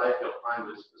style of life, you'll find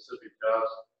the specific jobs.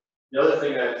 The other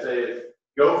thing I'd say is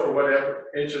go for whatever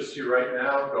interests you right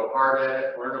now, go hard at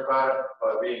it, learn about it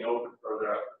by being open for other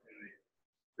opportunities.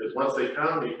 Because once they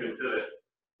come, you can do it.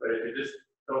 But if you just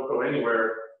don't go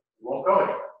anywhere, you won't go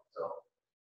anywhere. So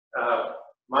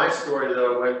My story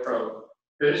though went from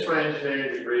finished my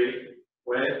engineering degree,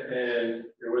 went and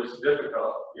it was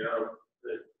difficult, you know, to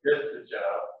get the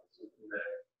job in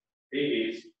the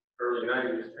 80s, early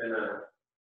 90s, and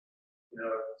you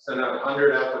know, sent out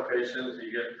 100 applications,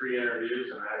 you get 3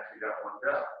 interviews, and I actually got 1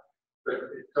 job. But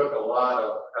it took a lot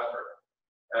of effort.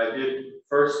 I did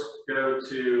first go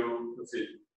to, let's see,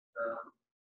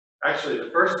 actually the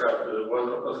first job, the one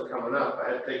that wasn't coming up,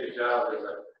 I had to take a job as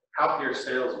a copier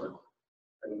salesman,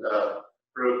 and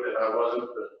proved that I wasn't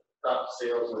the top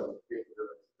salesman.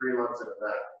 3 months into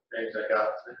that, things I got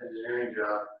an engineering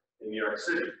job in New York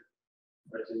City.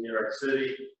 Went to New York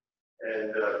City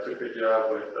and took a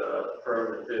job with a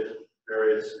firm that did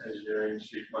various engineering,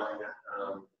 street lighting,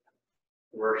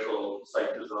 commercial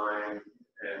site design,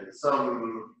 and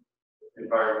some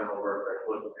environmental work like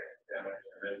looking at damage.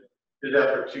 And then did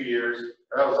that for 2 years.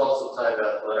 That was also tied to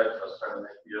athletics. I was trying to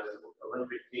make the U.S.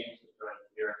 Olympic teams and joined the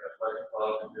New York Athletic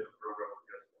Club and did a program with the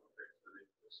U.S. Olympics for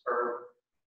this firm.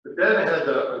 But then I had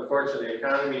unfortunately, the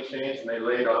economy changed and they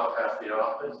laid off half the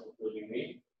office, including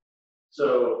me.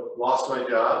 So lost my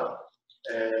job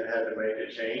and had to make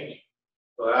a change.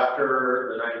 So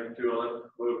after the 92 Olympics,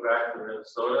 moved back to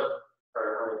Minnesota,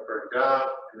 started hunting for a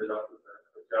job, ended up with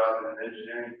a job in an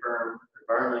engineering firm,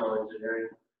 environmental engineering,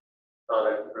 thought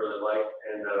I really liked,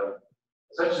 and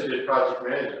essentially did project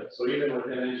management. So even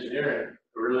within engineering,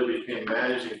 it really became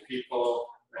managing people,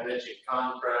 managing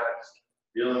contracts,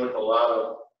 dealing with a lot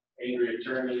of angry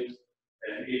attorneys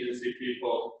and agency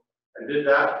people, and did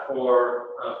that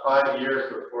for 5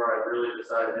 years before I really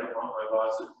decided I didn't want my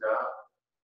boss's job.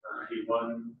 He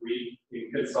won,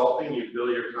 in consulting, you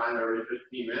bill your time every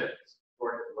 15 minutes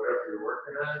according to whatever you're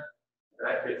working on.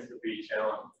 That gets to be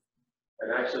challenging.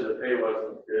 And actually the pay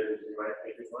wasn't as good as you might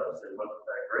think it was. It wasn't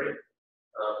that great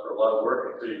for a lot of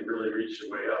work until you really reach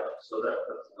your way up. So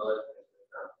that's another thing to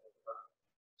think about.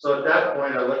 So at that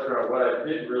point, I looked around what I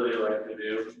did really like to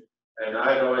do. And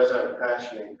I'd always had a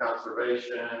passion in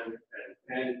conservation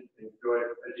and enjoyed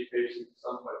education to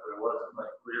some point, but it wasn't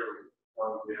like clearly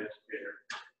wanted to be an educator.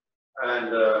 And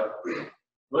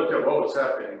looked at what was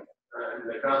happening. In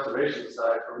the conservation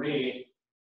side, for me,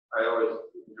 I always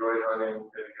enjoyed hunting,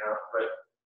 getting out, but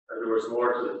there was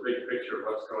more to the big picture of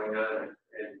what's going on.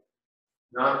 And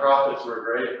nonprofits were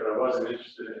great, but I wasn't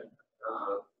interested in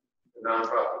the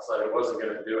nonprofit side. I wasn't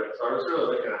going to do it. So I was really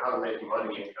looking at how to make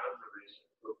money in conservation.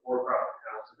 So for-profit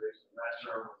conservation,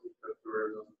 national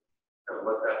tourism, kind of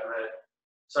what that meant.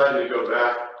 Decided to go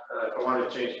back. If I wanted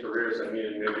to change careers, I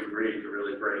needed a new degree to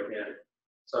really break in.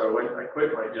 So I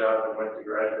quit my job and went to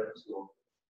graduate school.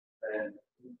 And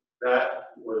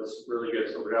that was really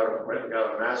good. So went and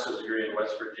got a master's degree in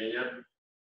West Virginia.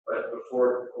 But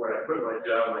when I quit my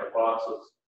job, my boss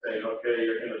was saying, okay,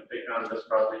 you're going to take on this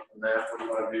project and that. What do you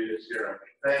want to do this year? I'm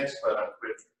like, thanks, but I'm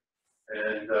quitting.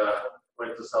 And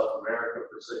went to South America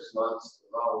for 6 months,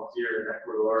 volunteered in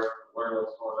Ecuador, learned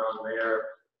what's going on there,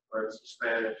 learned some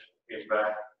Spanish, came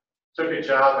back. Took a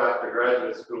job after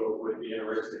graduate school with the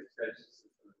University Extension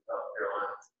System in South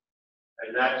Carolina.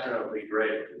 And that turned out to be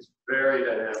great. It's very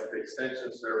dynamic, the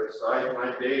extension service. So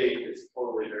my day is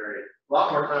totally varied. A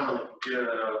lot more time on the computer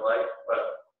than I would like,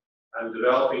 but I'm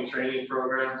developing training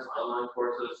programs, online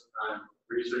courses. I'm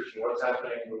researching what's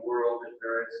happening in the world in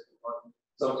various components.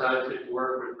 Sometimes get to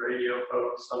work with radio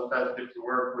folks, sometimes get to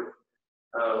work with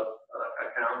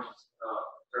accountants,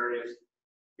 attorneys.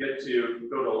 Get to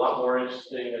go to a lot more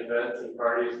interesting events and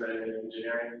parties than in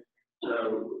engineering.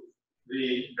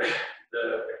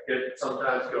 Get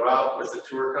sometimes go out with the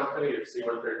tour company to see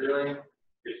what they're doing,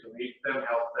 get to meet them,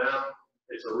 help them.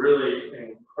 It's a really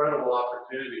incredible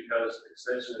opportunity because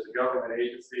Extension is a government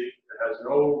agency that has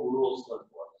no rules to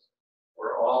enforce.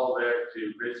 We're all there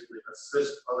to basically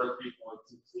assist other people in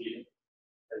succeeding.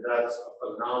 And that's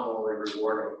a phenomenally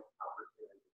rewarding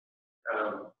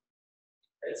opportunity.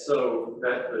 And so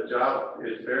that the job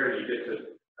is varied. You get to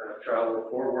travel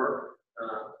for work.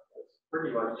 It's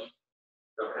pretty much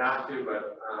don't have to,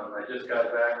 but I just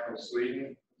got back from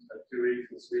Sweden. Spent 2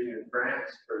 weeks in Sweden and France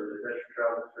for the Adventure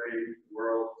Travel Trade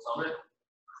World Summit.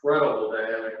 Incredible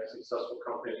dynamic, successful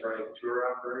companies running a tour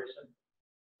operation.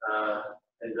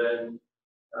 And then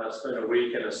spent a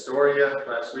week in Astoria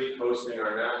last week hosting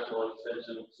our National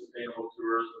Extension Sustainable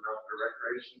Tourism and Outdoor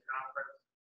Recreation Conference.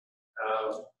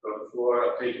 Go to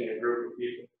Florida, taking a group of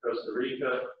people to Costa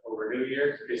Rica over New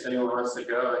Year's. In case anyone wants to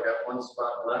go, I got 1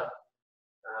 spot left.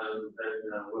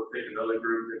 Then we'll take another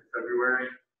group in February,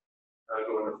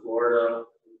 going to Florida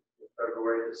in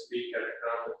February to speak at a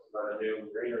conference about a new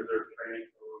marine reserve training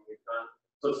program we've done.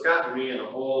 So it's gotten me in a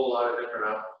whole lot of different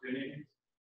opportunities.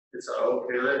 It's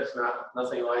okay, it's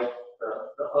nothing like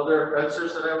the other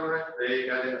fencers that I went with, they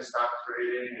got into stock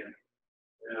trading and,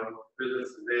 you know,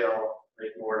 businesses, they all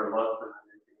make more in a month than I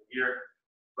make in a year.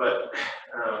 But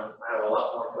I have a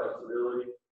lot more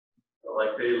flexibility. So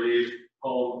like they leave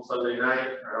home Sunday night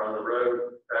or on the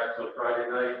road back till Friday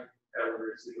night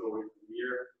every single week of the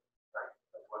year.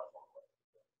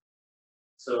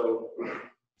 So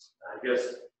I guess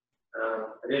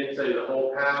I didn't say the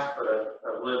whole path, but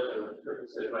I've lived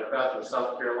in my path in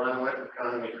South Carolina. Went, the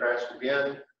economy crashed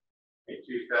again in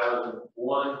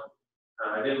 2001.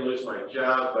 I didn't lose my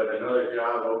job, but another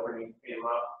job opening came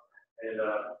up, and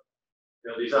you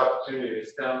know, these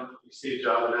opportunities come. You see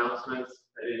job announcements.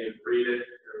 I didn't even read it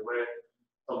or wait.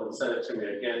 Someone sent it to me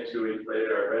again 2 weeks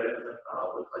later. I read it and I thought, oh,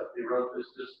 it looks like they wrote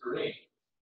this just for me.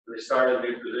 They started a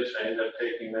new position. I ended up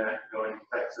taking that, going to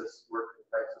Texas, worked in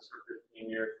Texas for 15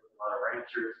 years with a lot of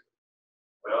ranchers.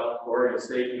 Well, Oregon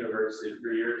State University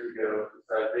 3 years ago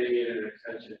decided they needed an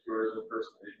extension tourism person.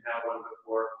 They didn't have one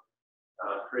before.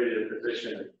 Created a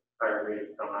position and hired me to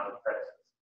come out of Texas.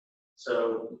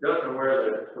 So don't know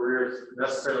where the careers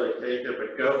necessarily take you,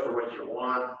 but go for what you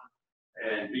want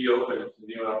and be open to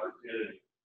new opportunities.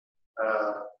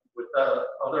 With the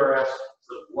other aspects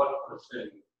of what has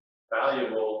been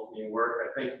valuable in work, I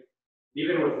think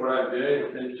even with what I'm doing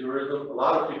within tourism, a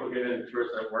lot of people get into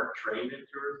tourism that weren't trained in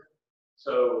tourism.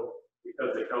 So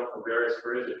because they come from various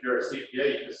careers, if you're a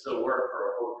CPA, you can still work for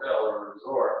a hotel or a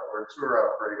resort or a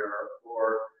tour operator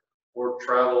or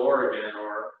Travel Oregon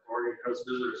or Oregon Coast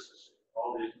Visitor System,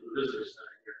 all these visitors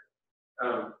center here.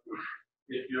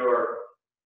 If you're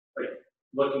like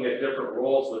looking at different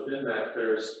roles within that,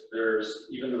 there's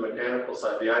even the mechanical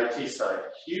side, the IT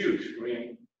side, huge. I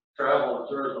mean, travel and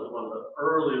tourism was one of the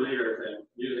early leaders in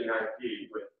using IT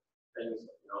with things,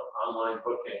 you know, online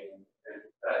booking, and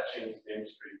that changed the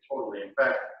industry totally. In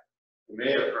fact, you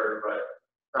may have heard, but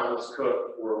Thomas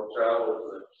Cook World Travel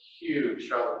was a huge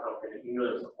travel company.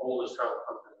 England is the oldest travel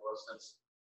company since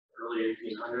the early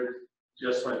 1800s.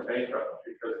 Just went bankrupt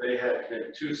because they had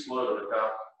been too slow to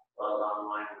adopt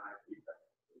online and IT.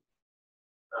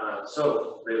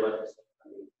 So they left. I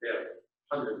mean, they have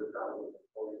hundreds of thousands of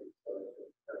employees.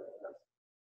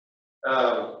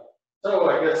 So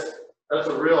I guess that's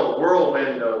a real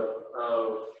whirlwind of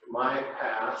my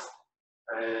past,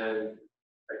 and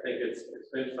I think it's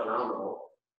been phenomenal.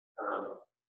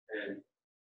 And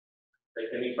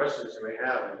take any questions you may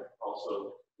have, and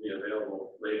also be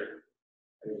available later.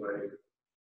 Anybody?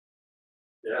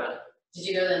 Yeah. Did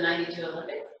you go to the '92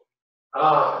 Olympics?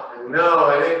 No,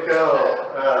 I didn't go.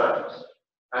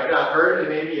 I got hurt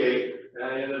in '88, and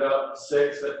I ended up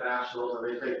 6th at nationals, and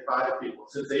they take 5 people.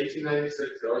 Since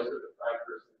 1896, they always took a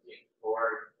 5-person team.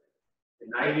 Or in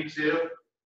 '92,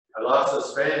 I lost a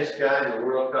Spanish guy in the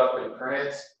World Cup in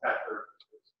France after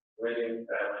winning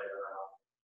that.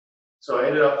 So I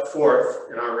ended up 4th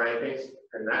in our rankings,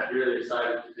 and that year they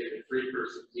decided to take a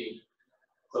 3-person team.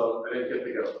 So I didn't get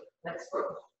to go. That's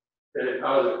cool. And I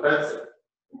was expensive.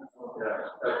 Yeah,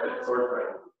 that's sword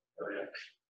fighting.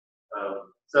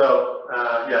 So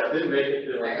yeah. Yeah, didn't make it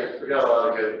to the Olympics. We got a lot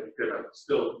of good,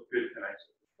 still good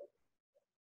connections.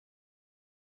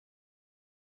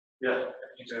 Yeah.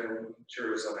 Have you done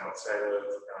tourism outside of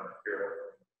Europe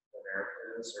and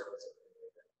Americas, or was it?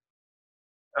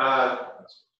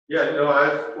 Yeah, no,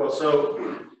 so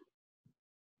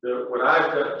what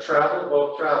I've done,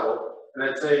 both travel, and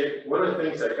I'd say one of the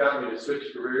things that got me to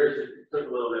switch careers, it took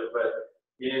a little bit, but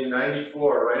in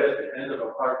 '94, right at the end of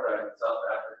apartheid in South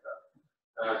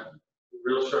Africa,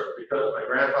 real short, because my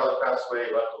grandfather passed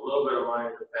away, left a little bit of money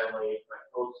to the family, my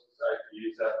folks decided to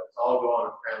use that, let's all go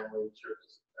on a family trip to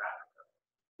Africa.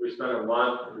 We spent a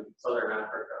month in Southern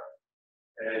Africa,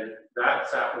 and that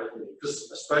sat with me,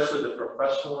 just especially the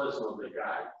professionalism of the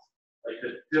guides. Like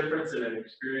the difference in an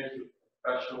experience with a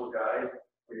professional guide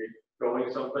when you're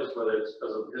going someplace, whether it's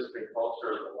because of history and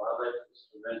culture or the wildlife,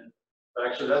 and then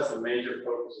actually that's the major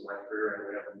focus of my career, and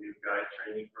we have a new guide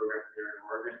training program here in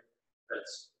Oregon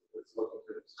that's looking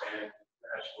to expand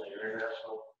nationally and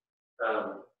international.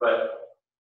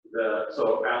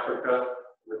 So Africa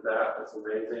with that's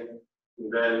amazing.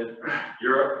 And then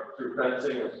Europe through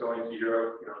fencing, I was going to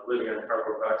Europe, living on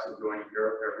cargo box and going to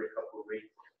Europe every couple of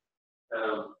weeks.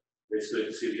 Basically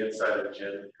to see the inside of the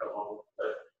gym and come home.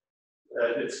 But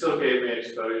it still gave me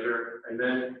exposure. And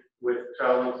then with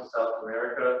traveling to South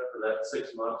America for that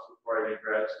 6 months before I did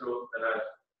grad school, and I've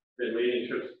been leading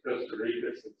trips to Costa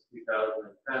Rica since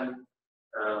 2010.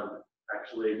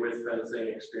 Actually with fencing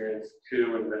experience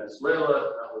 2 in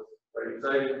Venezuela, that was quite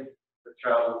exciting. To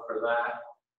travel for that.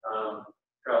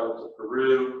 Traveled to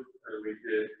Peru, and we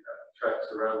did treks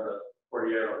around the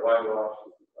Cordillera Whitewash. I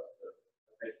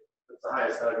think the That's the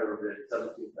highest I've ever been,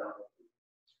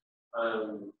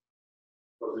 17,000.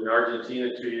 Was in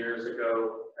Argentina 2 years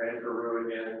ago, and Peru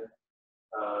again.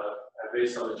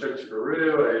 Based on the trip to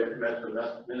Peru, I met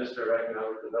the Minister of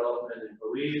Economic Development in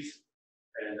Belize,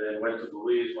 and then went to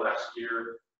Belize last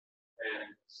year.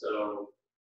 And so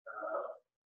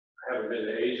I haven't been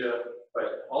to Asia,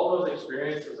 but all those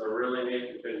experiences are really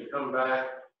neat because you come back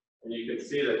and you can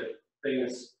see that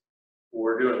things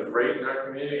we're doing great in our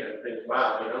community and think,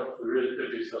 wow, you know, we really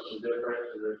could do something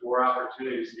different, and there's more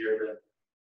opportunities here than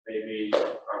maybe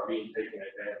are being taken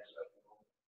advantage of.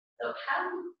 So how,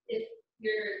 if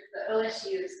you're the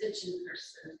OSU extension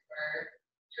person for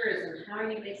tourism, how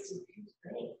are you based in Green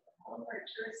Bay? All of our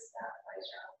tourist stuff, why is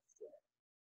your office here?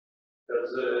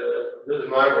 Because this is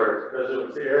my word, because it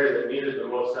was the area that needed the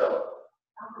most help.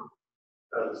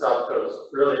 The South Coast.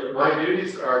 Really, my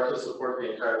duties are to support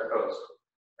the entire coast.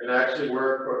 And I actually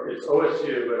work for, it's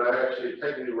OSU, but I actually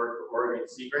technically work for Oregon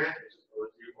Sea Grant, which is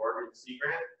OSU Oregon Sea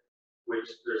Grant, which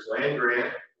there's land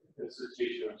grant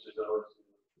institution, which is OSU.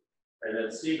 And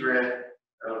then Sea Grant,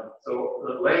 so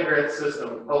the land grant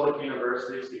system, public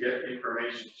universities to get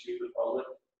information to the public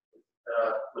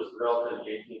was developed in the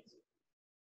 1860s.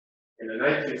 In the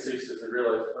 1960s, they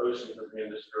realized oceans was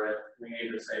being destroyed. We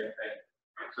need the same thing.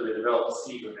 So they developed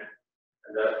Sea Grant,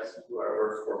 and that's who I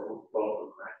work for, both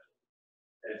of them.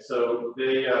 And so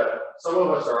they, some of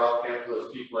us are off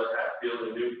campus, people at Hatfield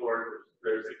and Newport.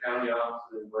 There's a county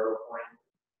office in Myrtle Point.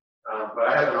 But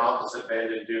I have an office at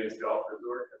Bandon Dunes Golf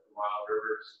Resort at the Wild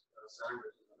Rivers Center,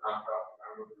 which is a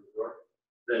nonprofit resort.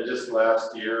 Then just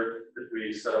last year,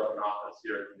 we set up an office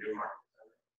here at the Newmarket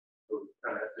Center. So we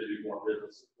kind of have to do more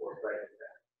business support right in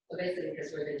that. So basically,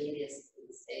 because we're the neediest in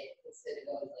the state, instead of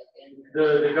going like in.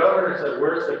 The governor said,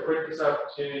 where's the quickest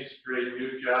opportunity to create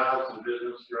new jobs and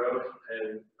business growth?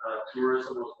 And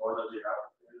tourism was one of the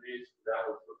opportunities. That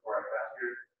was before I got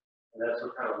here. And that's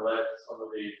what kind of led to some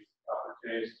of these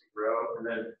opportunities to grow. And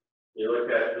then you look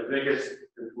at the biggest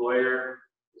employer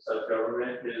besides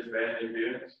government is Bandon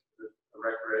Dunes, the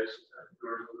recreation and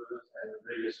tourism business, and the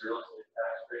biggest real estate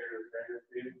taxpayer is Bandon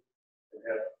Dunes. They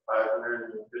have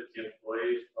 550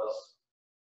 employees plus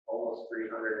almost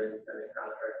 300 independent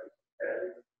contractors.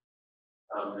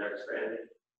 They're expanding.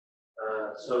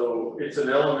 So it's an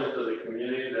element of the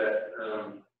community that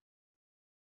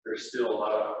there's still a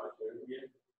lot of opportunity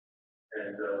in.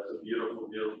 And it's a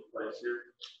beautiful, beautiful place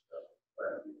here.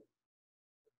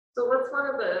 So what's one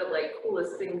of the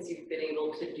coolest things you've been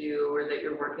able to do or that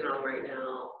you're working on right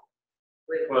now?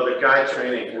 Well, the guide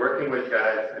training, working with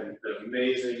guides and the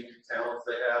amazing talents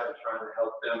they have and trying to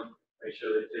help them make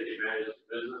sure they take advantage of the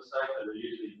business side, because they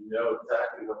usually know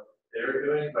exactly what they're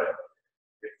doing, but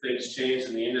if things change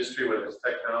in the industry, whether it's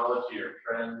technology or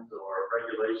trends or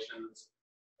regulations,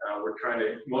 we're trying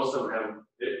to, most of them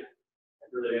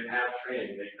really didn't have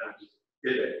training, they kind of just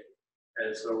did it.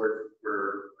 And so we're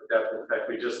adapting. In fact,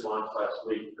 we just launched last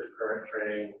week the current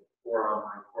training, 4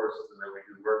 online courses, and then we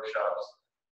do workshops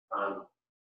on,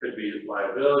 could be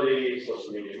liability,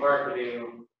 social media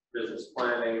marketing, business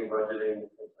planning, budgeting,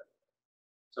 things like that.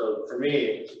 So for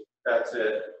me, that's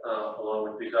it, along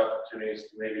with these opportunities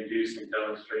to maybe do some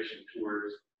demonstration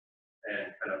tours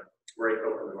and kind of break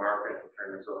open the market and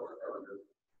turn this over to other business.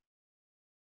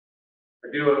 I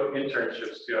do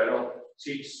internships too. I don't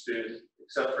teach students,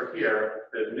 except for here.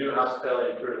 The new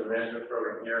hospitality and tourism management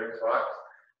program here at SWOCC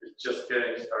is just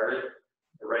getting started.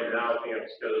 But right now, I think I'm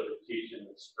scheduled to teach in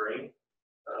the spring,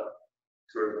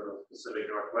 tourism of the Pacific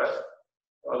Northwest.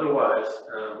 Otherwise,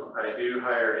 I do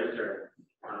hire interns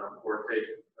or take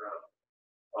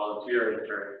volunteer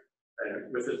intern.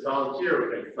 And with this volunteer,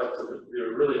 we can flexible.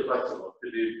 We're really flexible.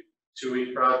 Could do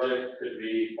 2-week project, could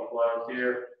be a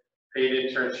volunteer.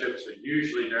 Paid internships are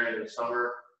usually during the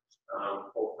summer,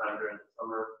 full time during the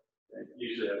summer. And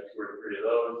usually have 2 or 3 of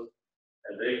those.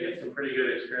 And they get some pretty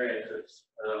good experiences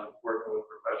working with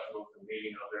professionals and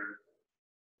meeting others,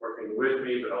 working with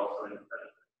me, but also independently.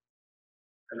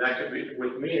 And that could be,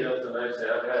 with me, that's a nice thing.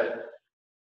 I've had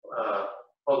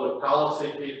public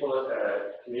policy people, I've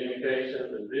had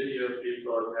communications and video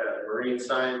people, I've had marine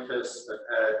scientists, I've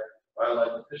had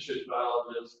wildlife and fisheries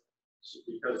biologists,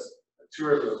 because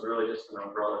tourism is really just an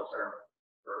umbrella term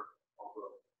for all the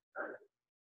kind of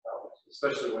topics,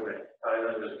 especially when they tie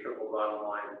into the triple bottom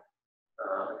line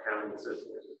accounting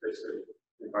system, which is basically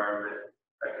environment,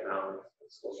 economics, and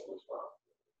social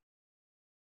responsibility.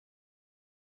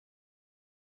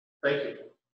 Thank you.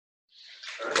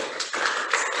 All right.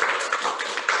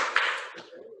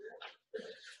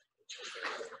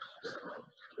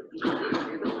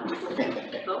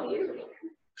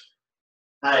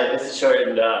 Hi, this is short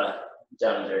and down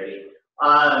and dirty.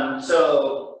 So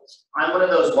I'm one of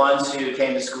those ones who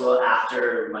came to school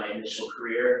after my initial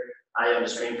career. I own a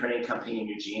screen printing company in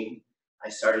Eugene. I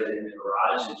started in the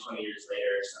garage, and 20 years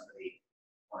later, somebody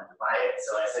wanted to buy it,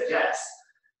 so I said yes.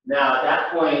 Now, at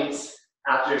that point,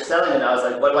 after selling it, I was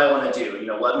like, what do I want to do? You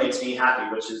know, what makes me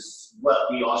happy, which is what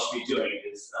we all should be doing,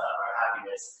 is our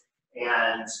happiness.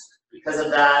 And because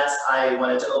of that, I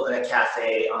wanted to open a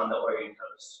cafe on the Oregon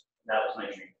coast. That was my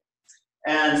dream.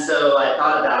 And so I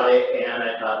thought about it, and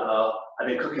I thought, well, I've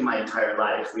been cooking my entire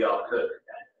life. We all cook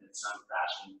in some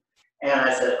fashion. And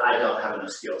I said, I don't have enough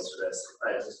skills for this.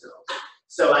 I just don't.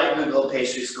 So I Googled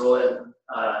pastry school, and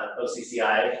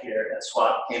OCCI here at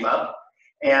SWOCC came up.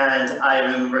 And I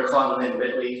remember calling Lynn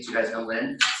Whitley. Do you guys know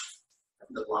Lynn?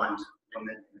 The blonde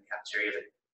woman in the cafeteria,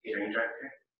 the catering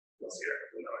director? You'll see her,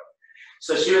 you'll know her.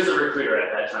 So she was a recruiter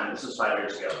at that time. This was 5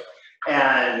 years ago.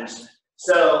 And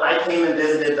so I came and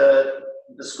visited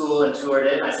the school and toured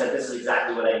it. And I said, this is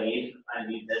exactly what I need. I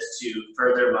need this to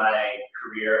further my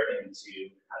career into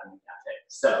having a cafe.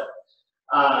 So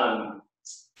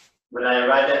when I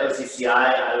arrived at OCCI,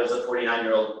 I was a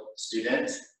 49-year-old student,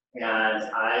 and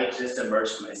I just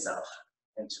immersed myself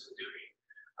into the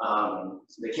duty.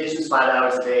 The kitchen's 5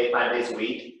 hours a day, 5 days a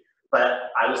week,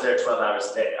 but I was there 12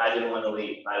 hours a day. I didn't want to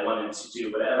leave. I wanted to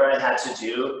do whatever I had to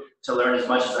do to learn as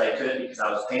much as I could because I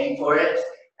was paying for it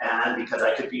and because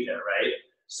I could be there, right?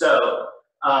 So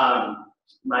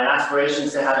my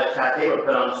aspirations to have a cafe were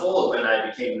put on hold when I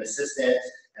became an assistant,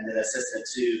 and then assistant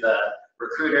to the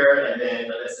recruiter, and then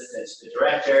an assistant to the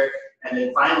director. And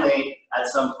then finally, at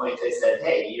some point, they said,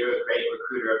 hey, you're a great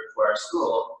recruiter for our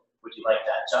school. Would you like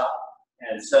that job?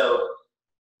 And so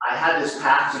I had this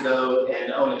path to go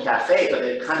and own a cafe, but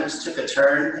it kind of took a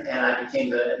turn, and I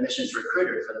became the admissions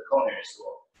recruiter for the culinary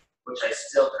school, which I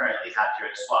still currently have here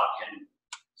at SWOCC. And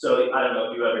so I don't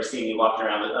know if you've ever seen me walking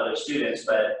around with other students,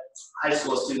 but high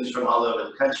school students from all over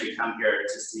the country come here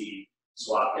to see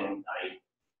SWOCC, and I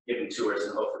give them tours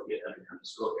and hopefully get them to come to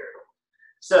school here.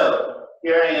 So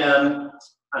here I am,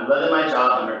 I'm loving my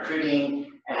job, I'm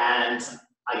recruiting, and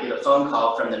I get a phone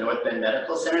call from the North Bend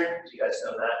Medical Center. Do you guys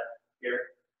know that here?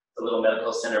 The little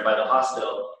medical center by the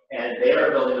hospital. And they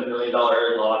are building $1 million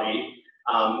lobby,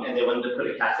 and they wanted to put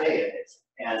a cafe in it.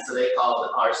 And so they called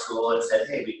our school and said,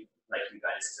 hey, we'd like you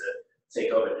guys to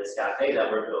take over this cafe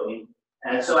that we're building.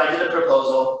 And so I did a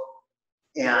proposal,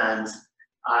 and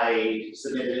I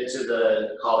submitted it to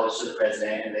the college, to the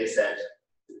president, and they said,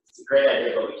 it's a great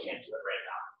idea, but we can't do it right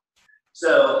now.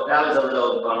 So that was a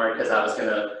little bummer because I was going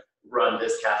to run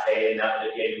this cafe, and that would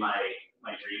have gave my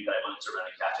dream that I wanted to run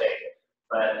a cafe.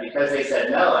 But because they said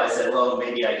no, I said, well,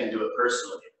 maybe I can do it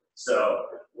personally. So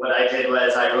what I did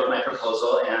was I wrote my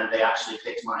proposal, and they actually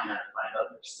picked mine out of 5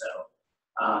 others.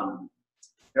 So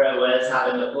here I was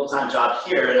having a full-time job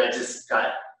here, and I just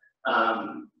got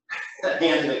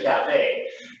handed a cafe.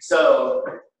 So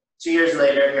 2 years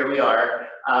later, here we are.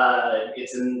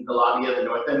 It's in the lobby of the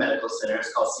North Bend Medical Center.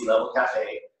 It's called Sea Level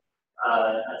Cafe.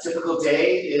 A typical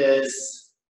day is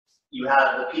you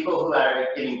have the people who are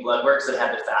getting blood works that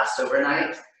had to fast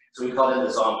overnight. So we call them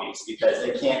the zombies because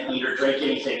they can't eat or drink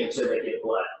anything until they get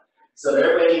blood. So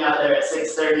they're waiting out there at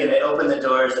 6:30, and they open the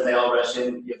doors, and they all rush in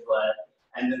and get blood.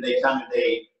 And then they come and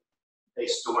they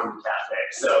storm the cafe.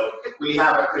 So we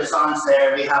have our croissants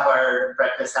there, we have our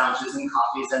breakfast sandwiches and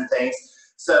coffees and things.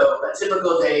 So a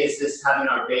typical day is just having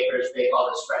our bakers bake all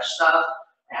this fresh stuff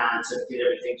and to get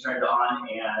everything turned on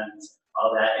and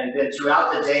all that. And then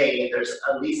throughout the day, there's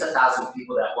at least 1,000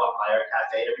 people that walk by our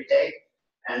cafe every day.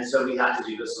 And so we have to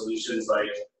do the solutions like,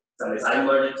 somebody's, I'm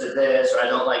allergic to this, or I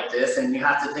don't like this, and you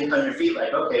have to think on your feet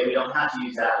like, okay, we don't have to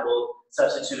use that, we'll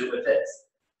substitute it with this.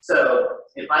 So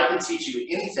if I could teach you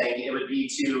anything, it would be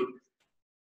to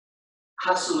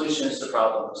have solutions to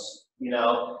problems. You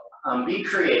know, be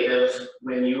creative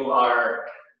when you are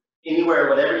anywhere,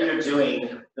 whatever you're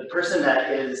doing. The person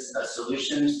that is a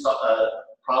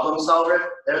problem solver,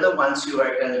 they're the ones who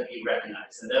are going to be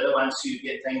recognized, and they're the ones who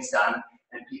get things done,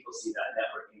 and people see that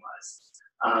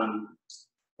networking-wise.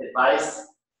 Advice: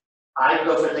 I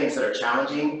go for things that are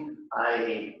challenging.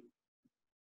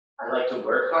 I like to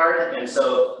work hard, and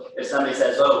so if somebody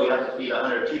says, oh, we have to feed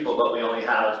 100 people, but we only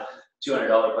have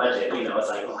 $200 budget, you know, it's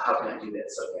like, well, how can I do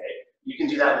this? Okay, you can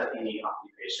do that with any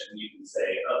occupation. You can say,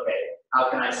 okay,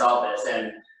 how can I solve this?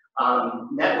 And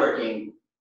networking,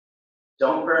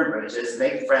 don't burn bridges,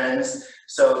 make friends.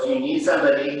 So if you need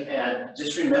somebody, and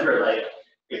just remember, like,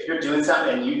 if you're doing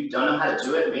something and you don't know how to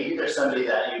do it, maybe there's somebody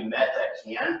that you met that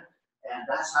can, and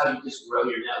that's how you just grow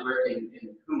your network, and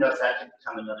who knows, that could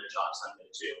become another job someday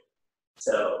too.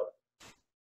 So,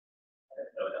 I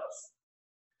don't know what else.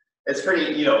 It's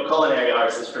pretty, you know, culinary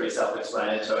arts is pretty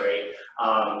self-explanatory.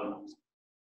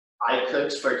 I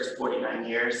cooked for 49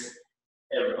 years,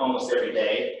 almost every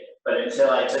day. But until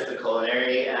I took the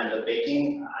culinary and the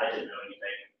baking, I didn't know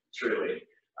anything, truly.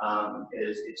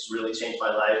 It's really changed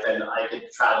my life, and I could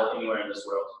travel anywhere in this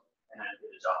world and get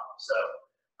a job. So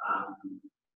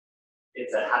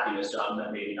it's a happiness job,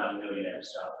 maybe not a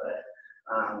millionaire's job,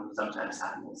 but sometimes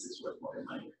happiness is worth more than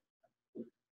money.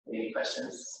 Any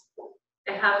questions?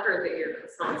 I have heard that your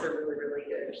croissants are really, really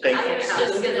good. Thank I you. was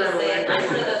just gonna say, I'm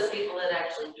one of those people that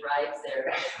actually drives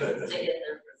there to get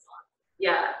their croissant.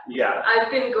 Yeah, Yeah.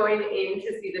 I've been going in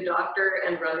to see the doctor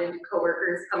and run into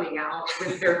coworkers coming out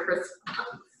with their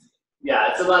croissants.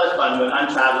 Yeah, it's a lot of fun. When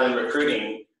I'm traveling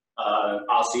recruiting,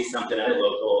 I'll see something at a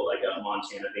local, like a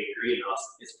Montana bakery, and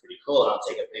it's pretty cool, and I'll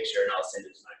take a picture and I'll send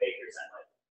it to my bakers and like,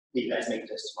 hey, you guys make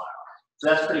this tomorrow. So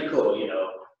that's pretty cool, you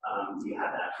know. You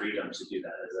have that freedom to do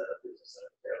that as a business.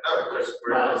 I have a question for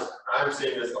you. I'm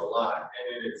seeing this a lot,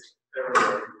 and it's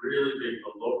everywhere, really big,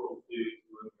 the local food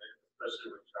movement,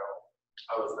 especially with travel.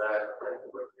 How was that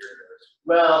with your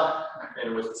Well,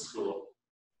 and with the school?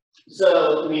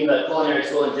 so, I mean, the culinary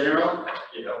school in general?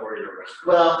 You know, or your restaurant?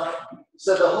 Well,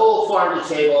 so the whole farm to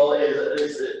table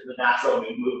is the natural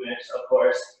movement, of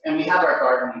course, and we have our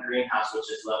garden and greenhouse, which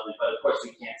is lovely, but of course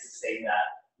we can't sustain that.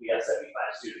 We have 75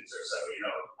 students or so, you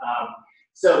know.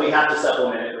 So we have to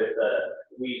supplement it with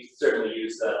we certainly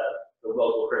use the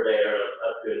local purveyor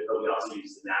of food, but we also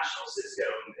use the national Cisco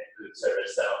and food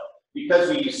service. So because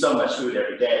we use so much food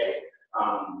every day,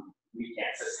 we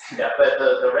can't sustain that. But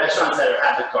the restaurants that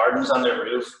have the gardens on their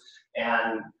roof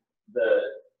and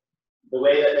the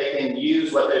way that they can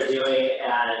use what they're doing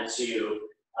and to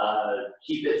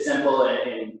keep it simple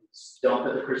and don't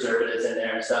put the preservatives in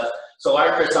there and stuff. So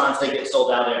our croissants, they get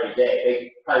sold out every day.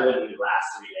 They probably wouldn't even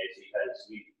last 3 days because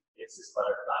it's this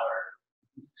butter,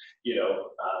 flour, you know,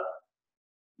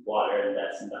 water, and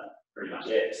that's not pretty much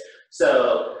it.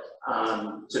 So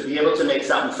to be able to make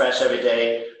something fresh every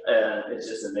day, it's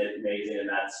just amazing, and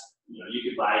that's, you know, you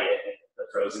could buy it, the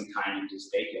frozen kind, and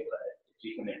just bake it, but if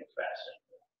you can make it fresh,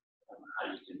 I don't know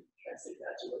how you can translate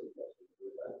that to what you do.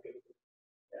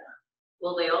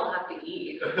 Well, they all have to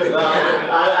eat. Well,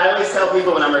 I always tell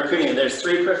people when I'm recruiting, there's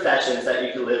 3 professions that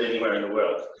you can live anywhere in the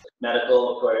world.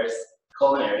 Medical, of course,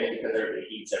 culinary, because everybody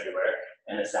eats everywhere,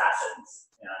 and assassins.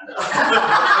 And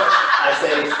I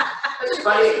say,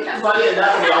 funny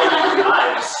enough, we all eat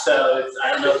knives, so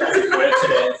I don't know if that's a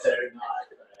coincidence or not.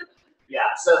 But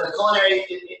yeah, so the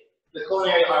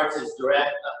culinary arts is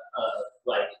direct,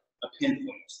 like a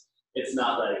pinpoint. It's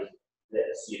not like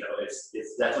this, you know, it's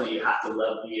definitely, you have to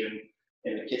love being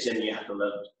in the kitchen, you have to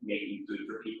love making food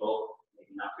for people,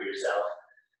 maybe not for yourself.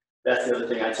 That's the other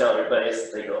thing I tell everybody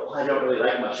is they go, well, I don't really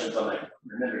like mushrooms. I'm like,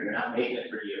 remember, you're not making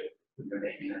it for you, you're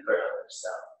making it for others. So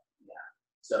yeah.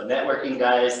 So networking,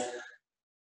 guys,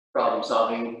 problem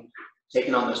solving,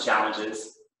 taking on those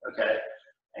challenges, okay?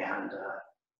 And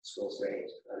school's great.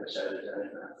 I wish I would have done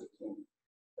it when I was 15.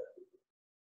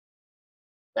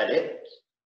 That it?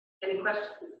 Any questions?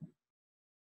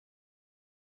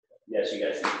 Yes, you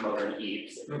guys can come over and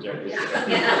eat. Okay, Don't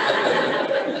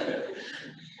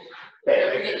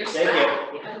forget your thank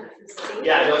you. swag.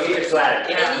 Yeah, go get your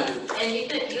swag.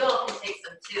 And you all can take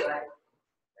some too. I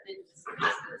didn't just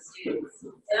pass to the students.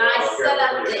 And I set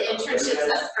up the internships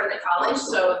up for the college,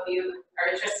 so if you are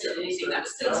interested in using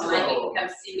those things, you can come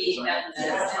see me at the.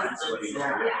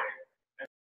 Yeah.